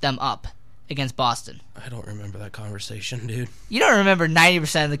pump them up against Boston. I don't remember that conversation, dude. You don't remember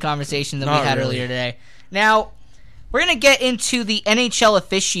 90% of the conversation that we had earlier today. Now, we're going to get into the NHL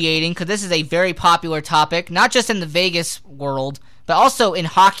officiating, because this is a very popular topic, not just in the Vegas world, but also in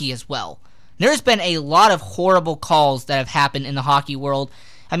hockey as well. There's been a lot of horrible calls that have happened in the hockey world.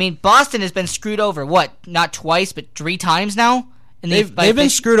 I mean, Boston has been screwed over, not twice, but 3 times now? They've been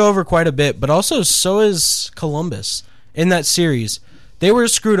screwed over quite a bit, but also so is Columbus in that series. They were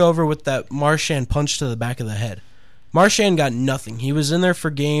screwed over with that Marchand punch to the back of the head. Marchand got nothing. He was in there for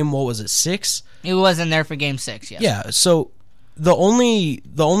game, 6? He was in there for game 6, yes. Yeah, so the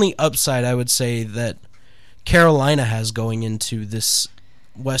only upside I would say that Carolina has going into this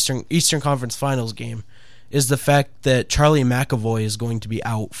Eastern Conference Finals game is the fact that Charlie McAvoy is going to be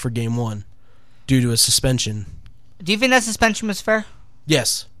out for Game 1 due to a suspension. Do you think that suspension was fair?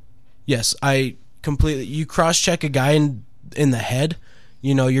 Yes, I completely. You cross-check a guy in the head,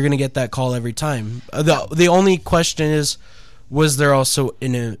 you're going to get that call every time. The only question is, was there also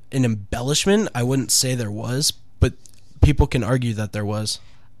an embellishment? I wouldn't say there was, but people can argue that there was.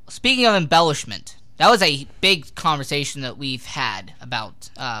 Speaking of embellishment, that was a big conversation that we've had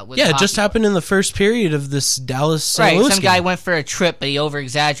about with it hockey. just happened in the first period of this Dallas St. Louis some game. guy went for a trip, but he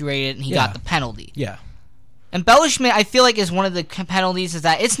over-exaggerated, and he got the penalty. Yeah. Embellishment, I feel like, is one of the penalties is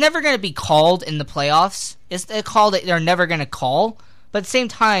that it's never going to be called in the playoffs. It's a call that they're never going to call, but at the same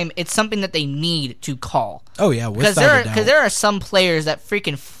time, it's something that they need to call. Oh, yeah, because there are some players that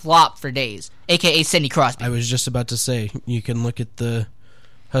freaking flop for days, a.k.a. Sidney Crosby. I was just about to say, you can look at the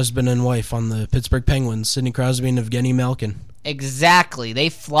husband and wife on the Pittsburgh Penguins, Sidney Crosby and Evgeny Malkin. Exactly. They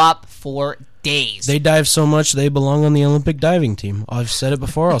flop for days. They dive so much, they belong on the Olympic diving team. I've said it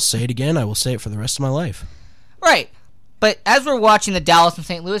before, I'll say it again, I will say it for the rest of my life. Right. But as we're watching the Dallas and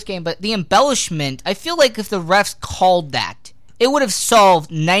St. Louis game, but the embellishment, I feel like if the refs called that, it would have solved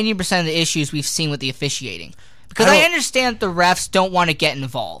 90% of the issues we've seen with the officiating. Because I understand the refs don't want to get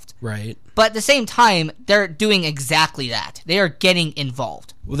involved. Right. But at the same time, they're doing exactly that. They are getting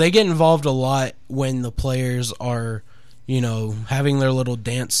involved. Well, they get involved a lot when the players are, having their little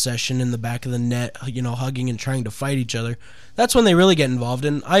dance session in the back of the net, hugging and trying to fight each other. That's when they really get involved,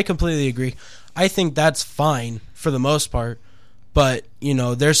 and I completely agree. I think that's fine for the most part, but,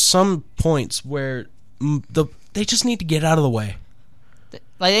 there's some points where they just need to get out of the way.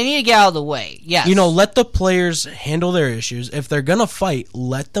 Like, they need to get out of the way, yes. Let the players handle their issues. If they're going to fight,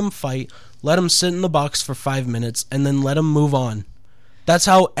 let them fight. Let them sit in the box for 5 minutes, and then let them move on. That's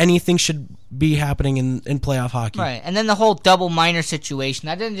how anything should be happening in playoff hockey. Right, and then the whole double minor situation,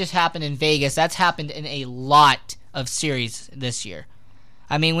 that didn't just happen in Vegas. That's happened in a lot of series this year.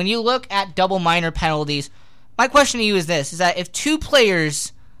 I mean, when you look at double minor penalties, my question to you is this, is that if 2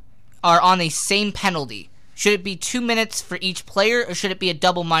 players are on the same penalty, should it be 2 minutes for each player, or should it be a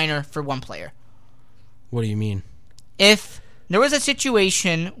double minor for 1 player? What do you mean? If there was a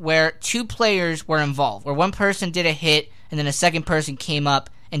situation where 2 players were involved, where one person did a hit, and then a second person came up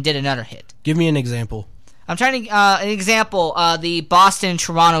and did another hit. Give me an example. I'm trying to, an example, the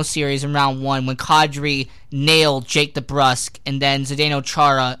Boston-Toronto series in round 1, when Kadri nailed Jake DeBrusk, and then Zdeno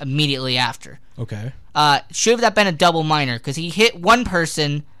Chara immediately after. Okay. Should have that been a double minor? Because he hit one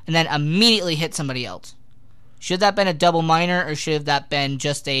person, and then immediately hit somebody else. Should that been a double minor, or should have that been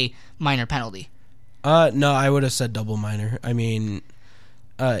just a minor penalty? No, I would have said double minor. I mean,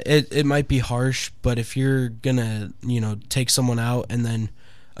 it might be harsh, but if you're gonna, take someone out and then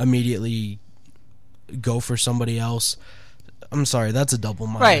immediately go for somebody else, I'm sorry, that's a double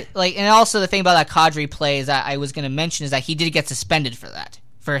minor. Right. And also the thing about that Kadri play is that I was going to mention is that he did get suspended for that,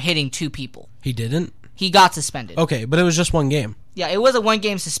 for hitting 2 people. He didn't? He got suspended. Okay, but it was just 1 game. Yeah, it was a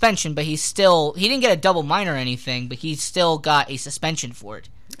 1-game suspension, but he didn't get a double minor or anything, but he still got a suspension for it.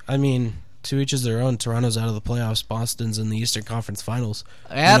 I mean, to each is their own. Toronto's out of the playoffs. Boston's in the Eastern Conference Finals.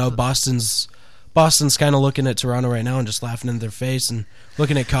 Yep. Boston's kind of looking at Toronto right now and just laughing in their face and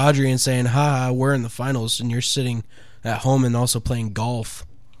looking at Kadri and saying, ha, we're in the finals, and you're sitting at home and also playing golf.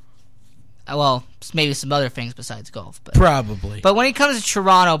 Well, maybe some other things besides golf. But probably. But when it comes to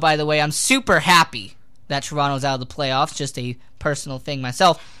Toronto, by the way, I'm super happy that Toronto's out of the playoffs. Just a personal thing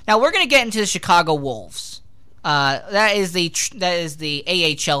myself. Now, we're going to get into the Chicago Wolves. That is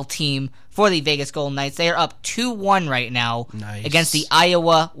the AHL team for the Vegas Golden Knights. They are up 2-1 right now against the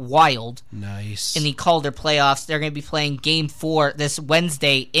Iowa Wild. Nice. In the Calder playoffs. They're going to be playing Game 4 this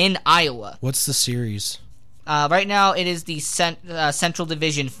Wednesday in Iowa. What's the series? Right now, it is the Central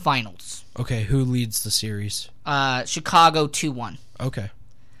Division Finals. Okay, who leads the series? Chicago 2-1. Okay.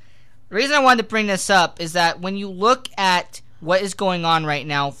 The reason I wanted to bring this up is that when you look at what is going on right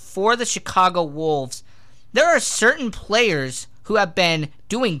now for the Chicago Wolves, there are certain players who have been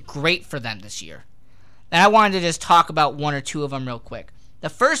doing great for them this year. And I wanted to just talk about 1 or 2 of them real quick. The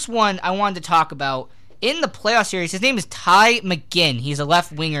first one I wanted to talk about in the playoff series, his name is Ty McGinn. He's a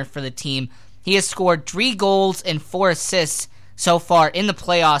left winger for the team. He has scored 3 goals and 4 assists so far in the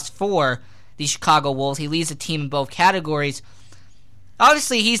playoffs for the Chicago Wolves. He leads the team in both categories.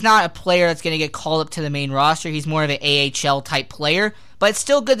 Obviously, he's not a player that's going to get called up to the main roster. He's more of an AHL type player, but it's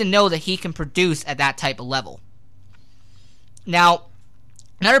still good to know that he can produce at that type of level. Now,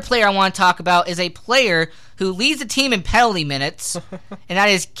 another player I want to talk about is a player who leads the team in penalty minutes, and that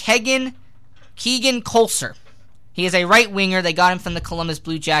is Keegan Kolser. He is a right winger. They got him from the Columbus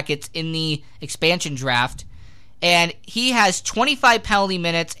Blue Jackets in the expansion draft. And he has 25 penalty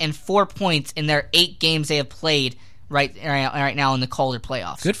minutes and 4 points in their 8 games they have played right now in the Calder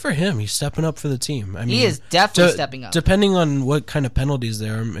playoffs. Good for him. He's stepping up for the team. I mean, he is definitely stepping up. Depending on what kind of penalties they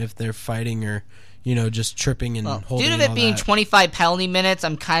are, if they're fighting or, just tripping and holding. Due to it being 25 penalty minutes,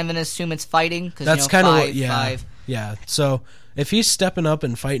 I'm kind of going to assume it's fighting. That's kind of what, five. Yeah. So if he's stepping up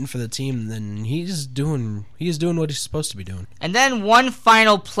and fighting for the team, then he's doing what he's supposed to be doing. And then one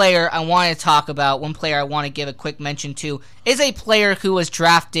final player I want to talk about, one player I want to give a quick mention to, is a player who was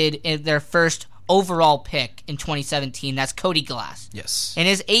drafted in their first overall pick in 2017. That's Cody Glass. Yes. In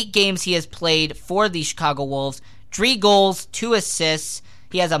his 8 games he has played for the Chicago Wolves, 3 goals, 2 assists.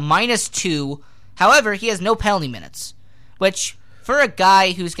 He has a -2. However, he has no penalty minutes, which for a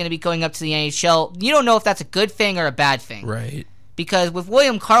guy who's going to be going up to the NHL, you don't know if that's a good thing or a bad thing. Right. Because with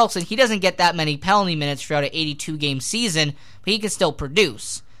William Karlsson, he doesn't get that many penalty minutes throughout an 82-game season, but he can still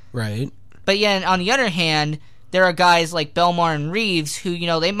produce. Right. But yet, on the other hand, there are guys like Belmar and Reeves who,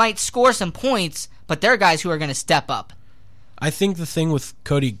 they might score some points, but they're guys who are going to step up. I think the thing with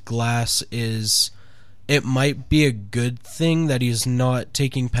Cody Glass is it might be a good thing that he's not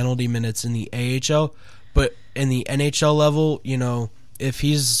taking penalty minutes in the AHL, but in the NHL level, if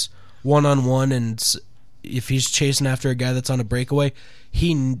he's one-on-one and if he's chasing after a guy that's on a breakaway,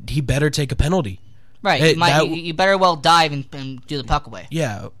 he better take a penalty. Right, you better well dive and do the puck away.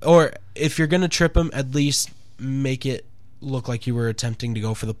 Yeah, or if you're going to trip him, at least make it look like you were attempting to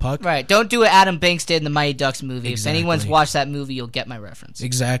go for the puck. Right, don't do what Adam Banks did in the Mighty Ducks movie. Exactly. If anyone's watched that movie, you'll get my reference.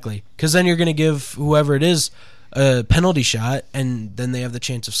 Exactly, because then you're going to give whoever it is a penalty shot, and then they have the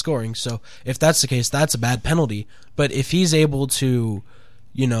chance of scoring. So if that's the case, that's a bad penalty. But if he's able to,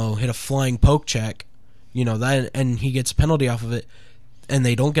 hit a flying poke check, and he gets a penalty off of it, and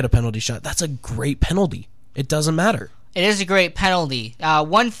they don't get a penalty shot, that's a great penalty. It doesn't matter. It is a great penalty.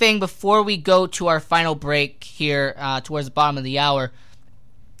 One thing before we go to our final break here towards the bottom of the hour,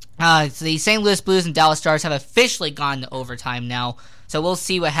 so the St. Louis Blues and Dallas Stars have officially gone to overtime now, so we'll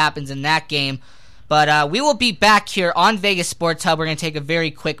see what happens in that game. But we will be back here on Vegas Sports Hub. We're going to take a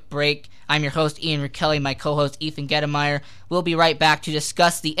very quick break. I'm your host, Ian Rickelli, my co-host, Ethan Gettemeyer. We'll be right back to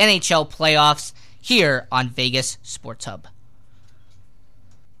discuss the NHL playoffs here on Vegas Sports Hub.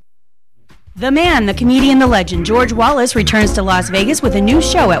 The man, the comedian, the legend, George Wallace returns to Las Vegas with a new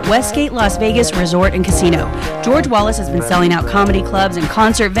show at Westgate Las Vegas Resort and Casino. George Wallace has been selling out comedy clubs and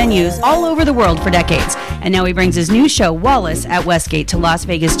concert venues all over the world for decades. And now he brings his new show, Wallace, at Westgate to Las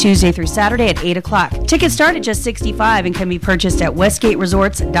Vegas Tuesday through Saturday at 8 o'clock. Tickets start at just $65 and can be purchased at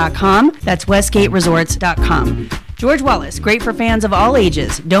WestgateResorts.com. That's WestgateResorts.com. George Wallace, great for fans of all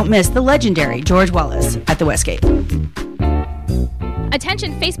ages. Don't miss the legendary George Wallace at the Westgate.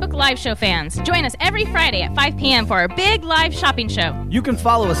 Attention Facebook Live Show fans. Join us every Friday at 5 p.m. for our big live shopping show. You can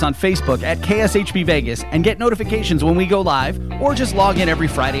follow us on Facebook at KSHP Vegas and get notifications when we go live, or just log in every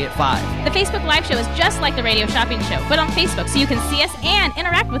Friday at 5. The Facebook Live Show is just like the radio shopping show, but on Facebook, so you can see us and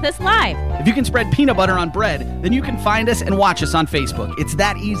interact with us live. If you can spread peanut butter on bread, then you can find us and watch us on Facebook. It's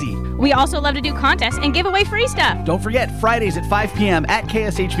that easy. We also love to do contests and give away free stuff. Don't forget, Fridays at 5 p.m. at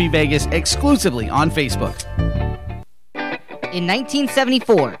KSHP Vegas, exclusively on Facebook. In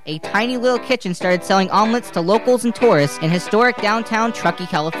 1974, a tiny little kitchen started selling omelets to locals and tourists in historic downtown Truckee,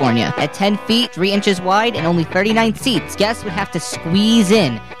 California. At 10 feet, 3 inches wide, and only 39 seats, guests would have to squeeze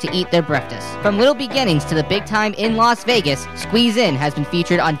in to eat their breakfast. From little beginnings to the big time in Las Vegas, Squeeze In has been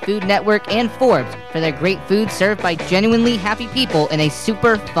featured on Food Network and Forbes for their great food served by genuinely happy people in a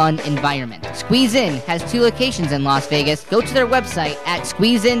super fun environment. Squeeze In has 2 locations in Las Vegas. Go to their website at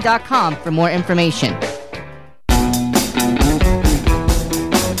squeezein.com for more information.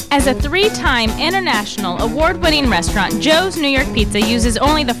 As a 3-time international award-winning restaurant, Joe's New York Pizza uses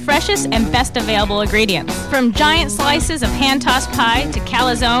only the freshest and best available ingredients. From giant slices of hand-tossed pie to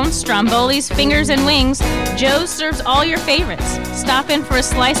calzone, strombolis, fingers, and wings, Joe's serves all your favorites. Stop in for a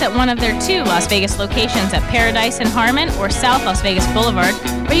slice at one of their 2 Las Vegas locations at Paradise and Harmon or South Las Vegas Boulevard,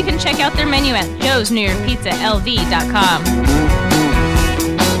 or you can check out their menu at joesnewyorkpizzalv.com.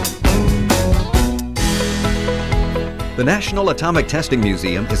 The National Atomic Testing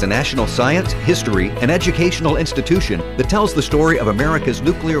Museum is a national science, history, and educational institution that tells the story of America's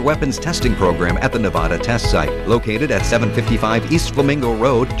nuclear weapons testing program at the Nevada test site. Located at 755 East Flamingo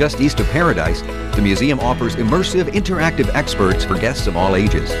Road, just east of Paradise, the museum offers immersive, interactive experts for guests of all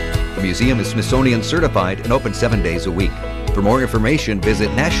ages. The museum is Smithsonian certified and open 7 days a week. For more information,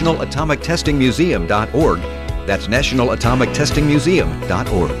 visit nationalatomictestingmuseum.org. That's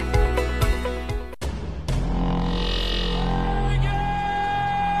nationalatomictestingmuseum.org.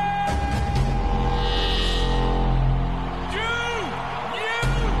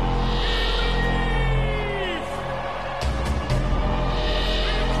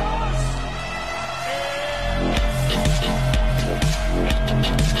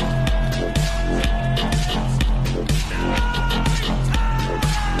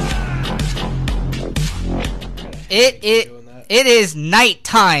 It is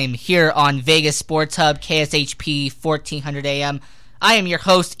nighttime here on Vegas Sports Hub, KSHP 1400 AM. I am your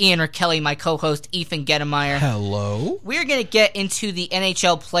host, Ian Rakelli, my co-host, Ethan Gettemeyer. Hello. We're going to get into the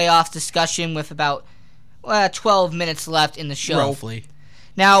NHL playoffs discussion with about 12 minutes left in the show. Roughly.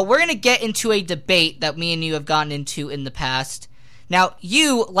 Now, we're going to get into a debate that me and you have gotten into in the past. Now,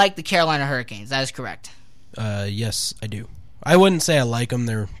 you like the Carolina Hurricanes. That is correct. Yes, I do. I wouldn't say I like them.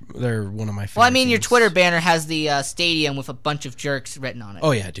 They're one of my favorites. Well, I mean, your Twitter banner has the stadium with a bunch of jerks written on it. Oh,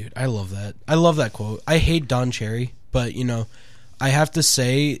 yeah, dude. I love that. I love that quote. I hate Don Cherry, but, you know, I have to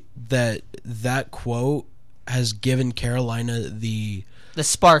say that that quote has given Carolina the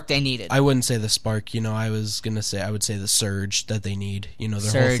spark they needed. I wouldn't say the spark. You know, I was going to say, I would say the surge that they need. You know,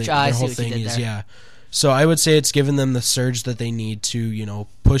 their whole thing is, yeah. So I would say it's given them the surge that they need to, you know,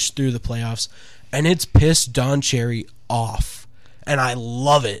 push through the playoffs. And it's pissed Don Cherry off, and I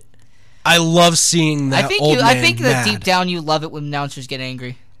love it. I love seeing that. I think that deep down you love it when announcers get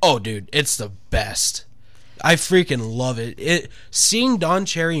angry. Oh, dude, it's the best. I freaking love it. Seeing Don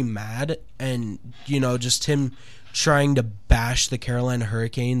Cherry mad, and you know, just him trying to bash the Carolina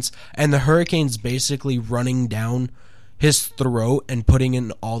Hurricanes, and the Hurricanes basically running down his throat and putting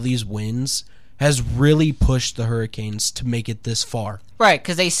in all these wins, has really pushed the Hurricanes to make it this far. Right,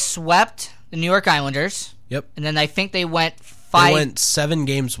 because they swept the New York Islanders. Yep. And then I think they went 5. They went 7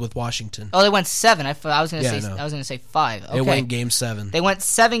 games with Washington. Oh, they went 7. I was going to say 5. Okay. They went game 7. They went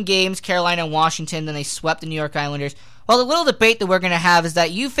 7 games, Carolina and Washington, then they swept the New York Islanders. Well, the little debate that we're going to have is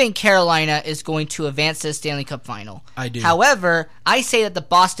that you think Carolina is going to advance to the Stanley Cup final. I do. However, I say that the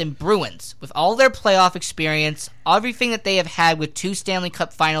Boston Bruins, with all their playoff experience, everything that they have had with 2 Stanley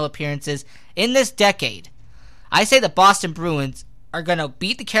Cup final appearances in this decade, I say the Boston Bruins are going to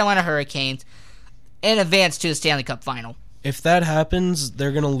beat the Carolina Hurricanes and advance to the Stanley Cup final. If that happens,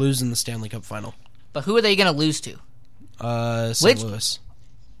 they're going to lose in the Stanley Cup final. But who are they going to lose to? St. Louis.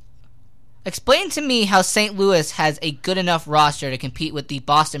 Explain to me how St. Louis has a good enough roster to compete with the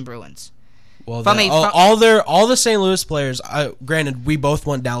Boston Bruins. Well, all the St. Louis players. Granted, we both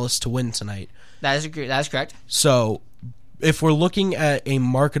want Dallas to win tonight. That is correct. So, if we're looking at a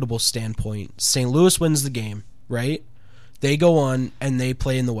marketable standpoint, St. Louis wins the game, right? They go on and they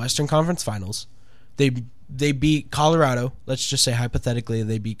play in the Western Conference Finals. They beat Colorado. Let's just say hypothetically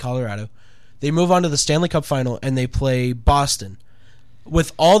they beat Colorado. They move on to the Stanley Cup Final, and they play Boston.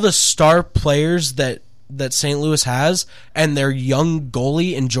 With all the star players that St. Louis has, and their young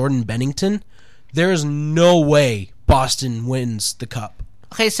goalie in Jordan Bennington, there is no way Boston wins the Cup.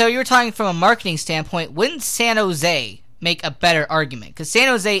 Okay, so you were talking from a marketing standpoint. Wouldn't San Jose make a better argument? Because San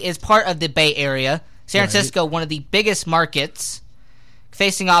Jose is part of the Bay Area. San Francisco, one of the biggest markets,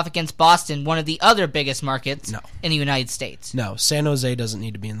 facing off against Boston, one of the other biggest markets in the United States. No, San Jose doesn't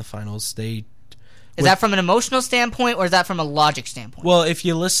need to be in the finals. Is that from an emotional standpoint, or is that from a logic standpoint? Well, if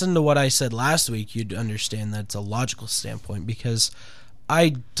you listen to what I said last week, you'd understand that it's a logical standpoint, because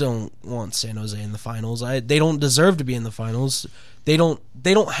I don't want San Jose in the finals. They don't deserve to be in the finals. They don't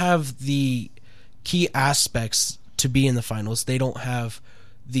have the key aspects to be in the finals. They don't have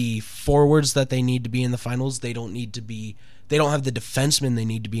the forwards that they need to be in the finals. They don't have the defensemen they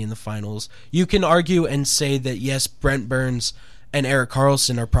need to be in the finals. You can argue and say that, yes, Brent Burns and Erik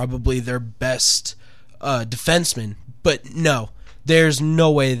Karlsson are probably their best defensemen, but no, there's no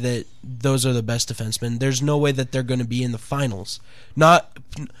way that those are the best defensemen. There's no way that they're going to be in the finals. Not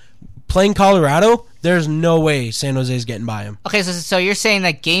playing Colorado, there's no way San Jose's getting by them. Okay, so you're saying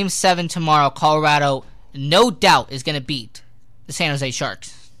that Game 7 tomorrow, Colorado, no doubt, is going to beat the San Jose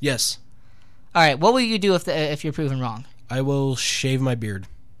Sharks? Yes. All right, what will you do if you're proven wrong? I will shave my beard.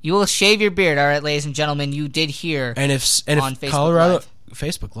 You will shave your beard. All right, ladies and gentlemen, you did hear on Facebook Colorado Live.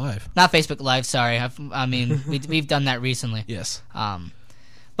 Facebook Live. Not Facebook Live, sorry. I mean, we've done that recently. Yes.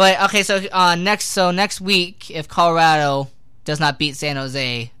 But okay, so next week, if Colorado does not beat San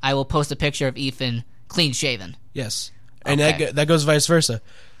Jose, I will post a picture of Ethan clean shaven. Yes. And that goes vice versa.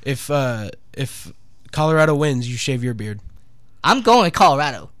 If Colorado wins, you shave your beard. I'm going with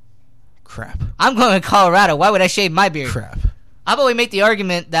Colorado. Crap. I'm going with Colorado. Why would I shave my beard? Crap. How about we make the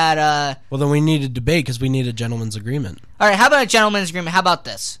argument that... well, then we need a debate because we need a gentleman's agreement. All right, how about a gentleman's agreement? How about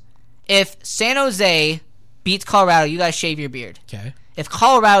this? If San Jose beats Colorado, you guys shave your beard. Okay. If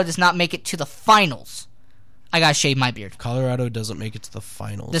Colorado does not make it to the finals, I got to shave my beard. Colorado doesn't make it to the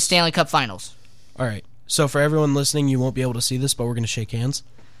finals. The Stanley Cup Finals. All right. So for everyone listening, you won't be able to see this, but we're going to shake hands.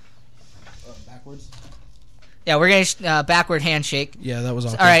 Backwards? Yeah, we're going to backward handshake. Yeah, that was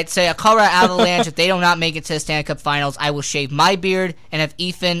awkward. All right, say a Colorado Avalanche, if they do not make it to the Stanley Cup Finals, I will shave my beard. And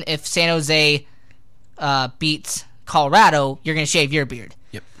if San Jose beats Colorado, you're going to shave your beard.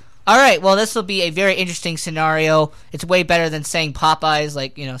 Yep. All right, well, this will be a very interesting scenario. It's way better than saying Popeyes,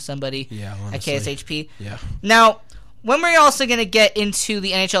 like, somebody at KSHP. Yeah. Now, when we're also going to get into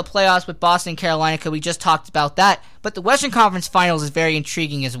the NHL playoffs with Boston and Carolina, because we just talked about that, but the Western Conference Finals is very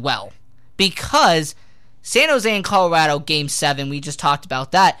intriguing as well. Because San Jose and Colorado, Game 7, we just talked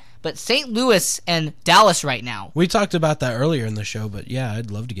about that. But St. Louis and Dallas right now. We talked about that earlier in the show, but yeah, I'd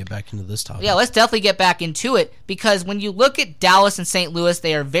love to get back into this topic. Yeah, let's definitely get back into it, because when you look at Dallas and St. Louis,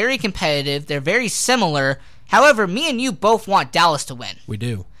 they are very competitive. They're very similar. However, me and you both want Dallas to win. We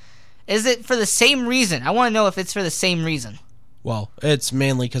do. Is it for the same reason? I want to know if it's for the same reason. Well, it's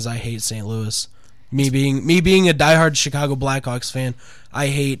mainly because I hate St. Louis. Me being a diehard Chicago Blackhawks fan, I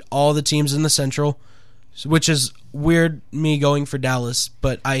hate all the teams in the Central, which is weird, me going for Dallas,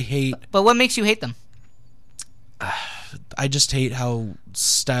 but I hate... But what makes you hate them? I just hate how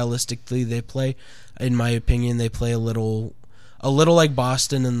stylistically they play. In my opinion, they play a little like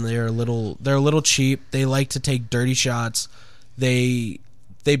Boston, and they're a little cheap. They like to take dirty shots. They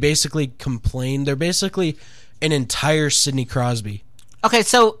basically complain. They're basically an entire Sidney Crosby. Okay,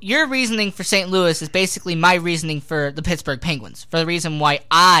 so your reasoning for St. Louis is basically my reasoning for the Pittsburgh Penguins, for the reason why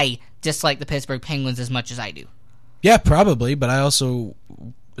I dislike the Pittsburgh Penguins as much as I do. Yeah, probably, but I also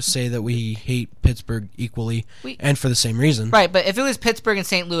say that we hate Pittsburgh equally, and for the same reason. Right, but if it was Pittsburgh and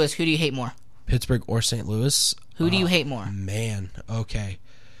St. Louis, who do you hate more? Pittsburgh or St. Louis? Who do you hate more? Man, okay.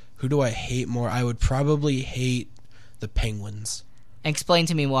 Who do I hate more? I would probably hate the Penguins. Explain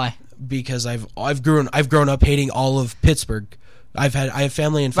to me why. Because I've grown up hating all of Pittsburgh. I have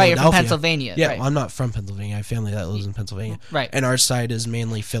family in Philadelphia. Right, you're from Pennsylvania. Yeah, right. Well, I'm not from Pennsylvania. I have family that lives in Pennsylvania. Right. And our side is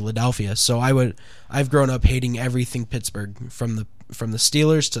mainly Philadelphia. So I've grown up hating everything Pittsburgh, from the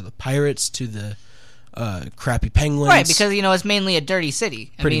Steelers to the Pirates to the crappy Penguins. Right, because it's mainly a dirty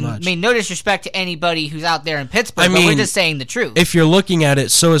city. Pretty much. I mean, no disrespect to anybody who's out there in Pittsburgh, but we're just saying the truth. If you're looking at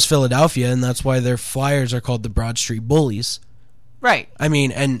it, so is Philadelphia, and that's why their Flyers are called the Broad Street Bullies. Right. I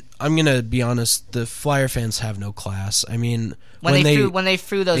mean, and I'm gonna be honest, the Flyer fans have no class. I mean, when they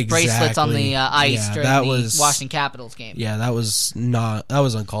threw those bracelets on the ice during the Washington Capitals game. Yeah, that was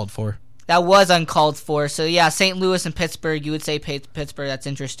uncalled for. That was uncalled for. So yeah, St. Louis and Pittsburgh. You would say Pittsburgh. That's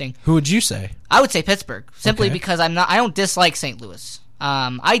interesting. Who would you say? I would say Pittsburgh, simply because I don't dislike St. Louis.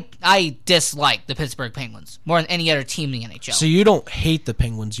 I dislike the Pittsburgh Penguins more than any other team in the NHL. So you don't hate the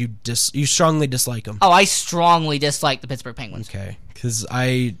Penguins, you strongly dislike them. Oh, I strongly dislike the Pittsburgh Penguins. Okay, because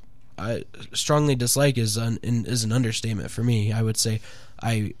I strongly dislike is an understatement for me. I would say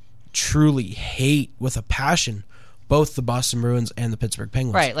I truly hate with a passion both the Boston Bruins and the Pittsburgh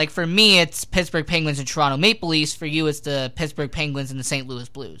Penguins. Right, like for me, it's Pittsburgh Penguins and Toronto Maple Leafs. For you, it's the Pittsburgh Penguins and the St. Louis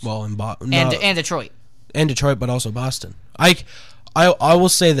Blues. Well, and Detroit. And Detroit, but also Boston. I will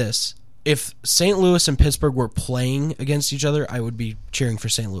say this. If St. Louis and Pittsburgh were playing against each other, I would be cheering for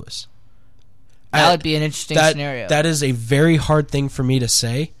St. Louis. That would be an interesting scenario. That is a very hard thing for me to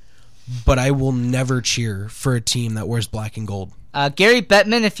say, but I will never cheer for a team that wears black and gold. Gary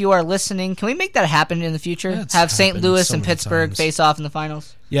Bettman, if you are listening, can we make that happen in the future? Yeah, have St. Louis and Pittsburgh face off in the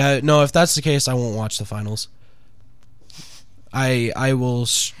finals? Yeah, no, if that's the case, I won't watch the finals. I will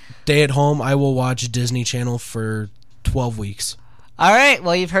stay at home. I will watch Disney Channel for 12 weeks. All right,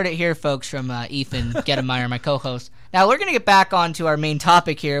 well, you've heard it here, folks, from Ethan Gettemeyer, my co-host. Now, we're going to get back on to our main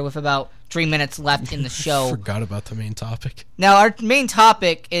topic here with about 3 minutes left in the show. Forgot about the main topic. Now, our main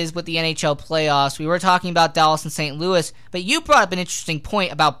topic is with the NHL playoffs. We were talking about Dallas and St. Louis, but you brought up an interesting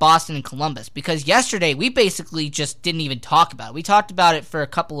point about Boston and Columbus, because yesterday we basically just didn't even talk about it. We talked about it for a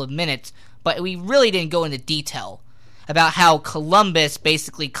couple of minutes, but we really didn't go into detail about how Columbus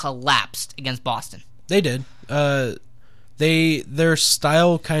basically collapsed against Boston. They did. Their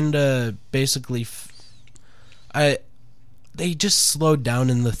style kind of basically... They just slowed down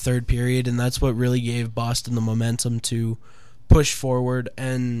in the third period, and that's what really gave Boston the momentum to push forward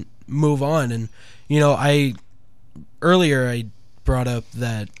and move on. And earlier I brought up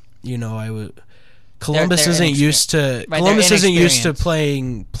that Columbus isn't used to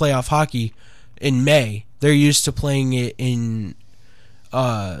playing playoff hockey in May. They're used to playing it in.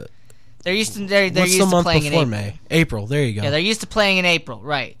 They're used to playing in April. May? April. There you go. Yeah, they're used to playing in April,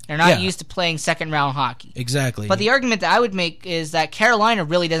 right? They're not used to playing second round hockey. Exactly. But the argument that I would make is that Carolina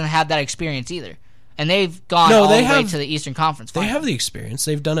really doesn't have that experience either, and they've gone all the way to the Eastern Conference Final. They have the experience.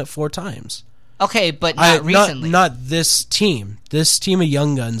 They've done it 4 times. Okay, but not recently. Not this team. This team of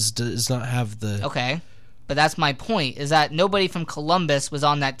young guns does not have the. Okay. But that's my point, is that nobody from Columbus was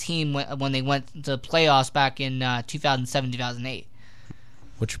on that team when they went to the playoffs back in 2007-2008.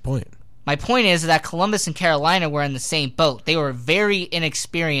 What's your point? My point is that Columbus and Carolina were in the same boat. They were very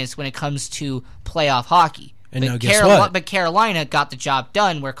inexperienced when it comes to playoff hockey. And now guess what? But Carolina got the job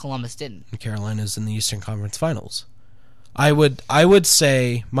done where Columbus didn't. And Carolina's in the Eastern Conference Finals. I would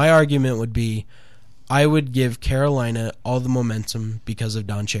say, my argument would be, I would give Carolina all the momentum because of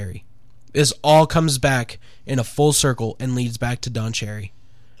Don Cherry. This all comes back in a full circle and leads back to Don Cherry.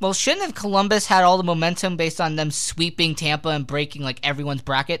 Well, shouldn't have Columbus had all the momentum based on them sweeping Tampa and breaking everyone's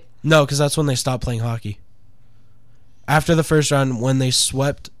bracket? No, because that's when they stopped playing hockey. After the first round, when they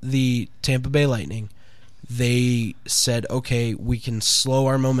swept the Tampa Bay Lightning, they said, okay, we can slow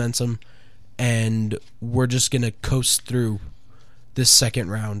our momentum and we're just going to coast through this second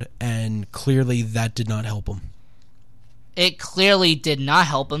round. And clearly that did not help them. It clearly did not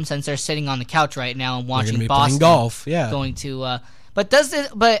help them since they're sitting on the couch right now and watching be Boston playing golf. Yeah. Going to... But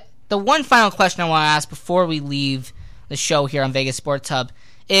the one final question I want to ask before we leave the show here on Vegas Sports Hub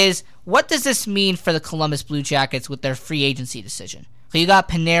is, what does this mean for the Columbus Blue Jackets with their free agency decision? So you got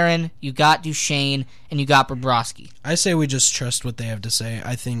Panarin, you got Duchesne, and you got Bobrovsky. I say we just trust what they have to say.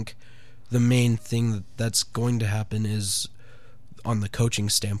 I think the main thing that's going to happen is, on the coaching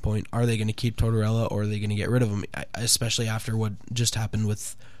standpoint, are they going to keep Tortorella or are they going to get rid of him, especially after what just happened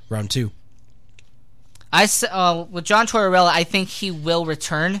with round 2? With John Tortorella, I think he will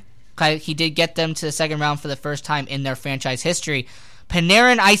return. He did get them to the second round for the first time in their franchise history.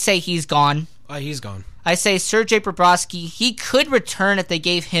 Panarin, I say he's gone. He's gone. I say Sergei Bobrovsky, he could return if they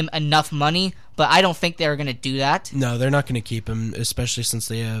gave him enough money, but I don't think they're going to do that. No, they're not going to keep him, especially since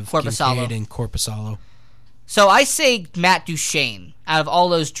they have Kincaid and Korpisalo. So I say Matt Duchesne, out of all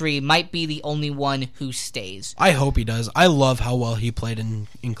those 3, might be the only one who stays. I hope he does. I love how well he played in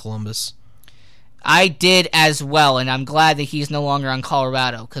Columbus. I did as well, and I'm glad that he's no longer on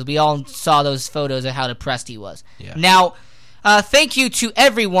Colorado, because we all saw those photos of how depressed he was. Yeah. Now, thank you to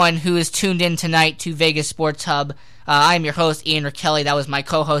everyone who is tuned in tonight to Vegas Sports Hub. I'm your host, Ian Rakelli. That was my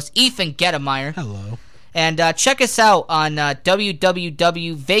co-host, Ethan Gettemeyer. Hello. And check us out on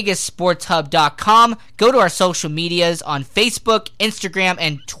www.vegassportshub.com. Go to our social medias on Facebook, Instagram,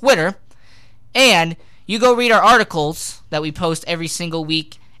 and Twitter. And you go read our articles that we post every single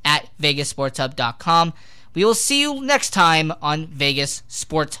week at vegassportshub.com. We will see you next time on Vegas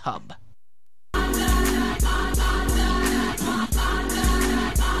Sports Hub.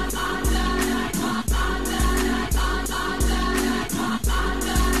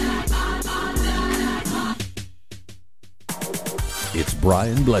 It's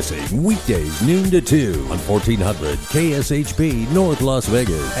Brian Blessing, weekdays noon to 2 on 1400 KSHP North Las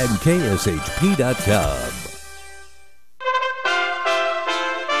Vegas and KSHP.com.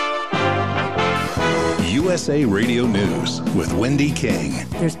 USA Radio News with Wendy King.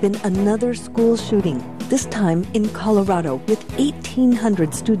 There's been another school shooting, this time in Colorado, with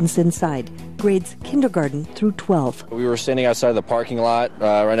 1,800 students inside, grades kindergarten through 12. We were standing outside the parking lot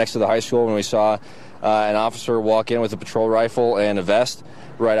right next to the high school when we saw an officer walk in with a patrol rifle and a vest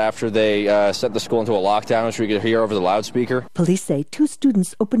right after they set the school into a lockdown, which we could hear over the loudspeaker. Police say 2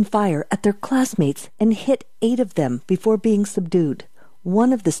 students opened fire at their classmates and hit 8 of them before being subdued.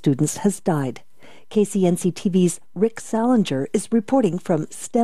 1 of the students has died. KCNC TV's Rick Salinger is reporting from STEM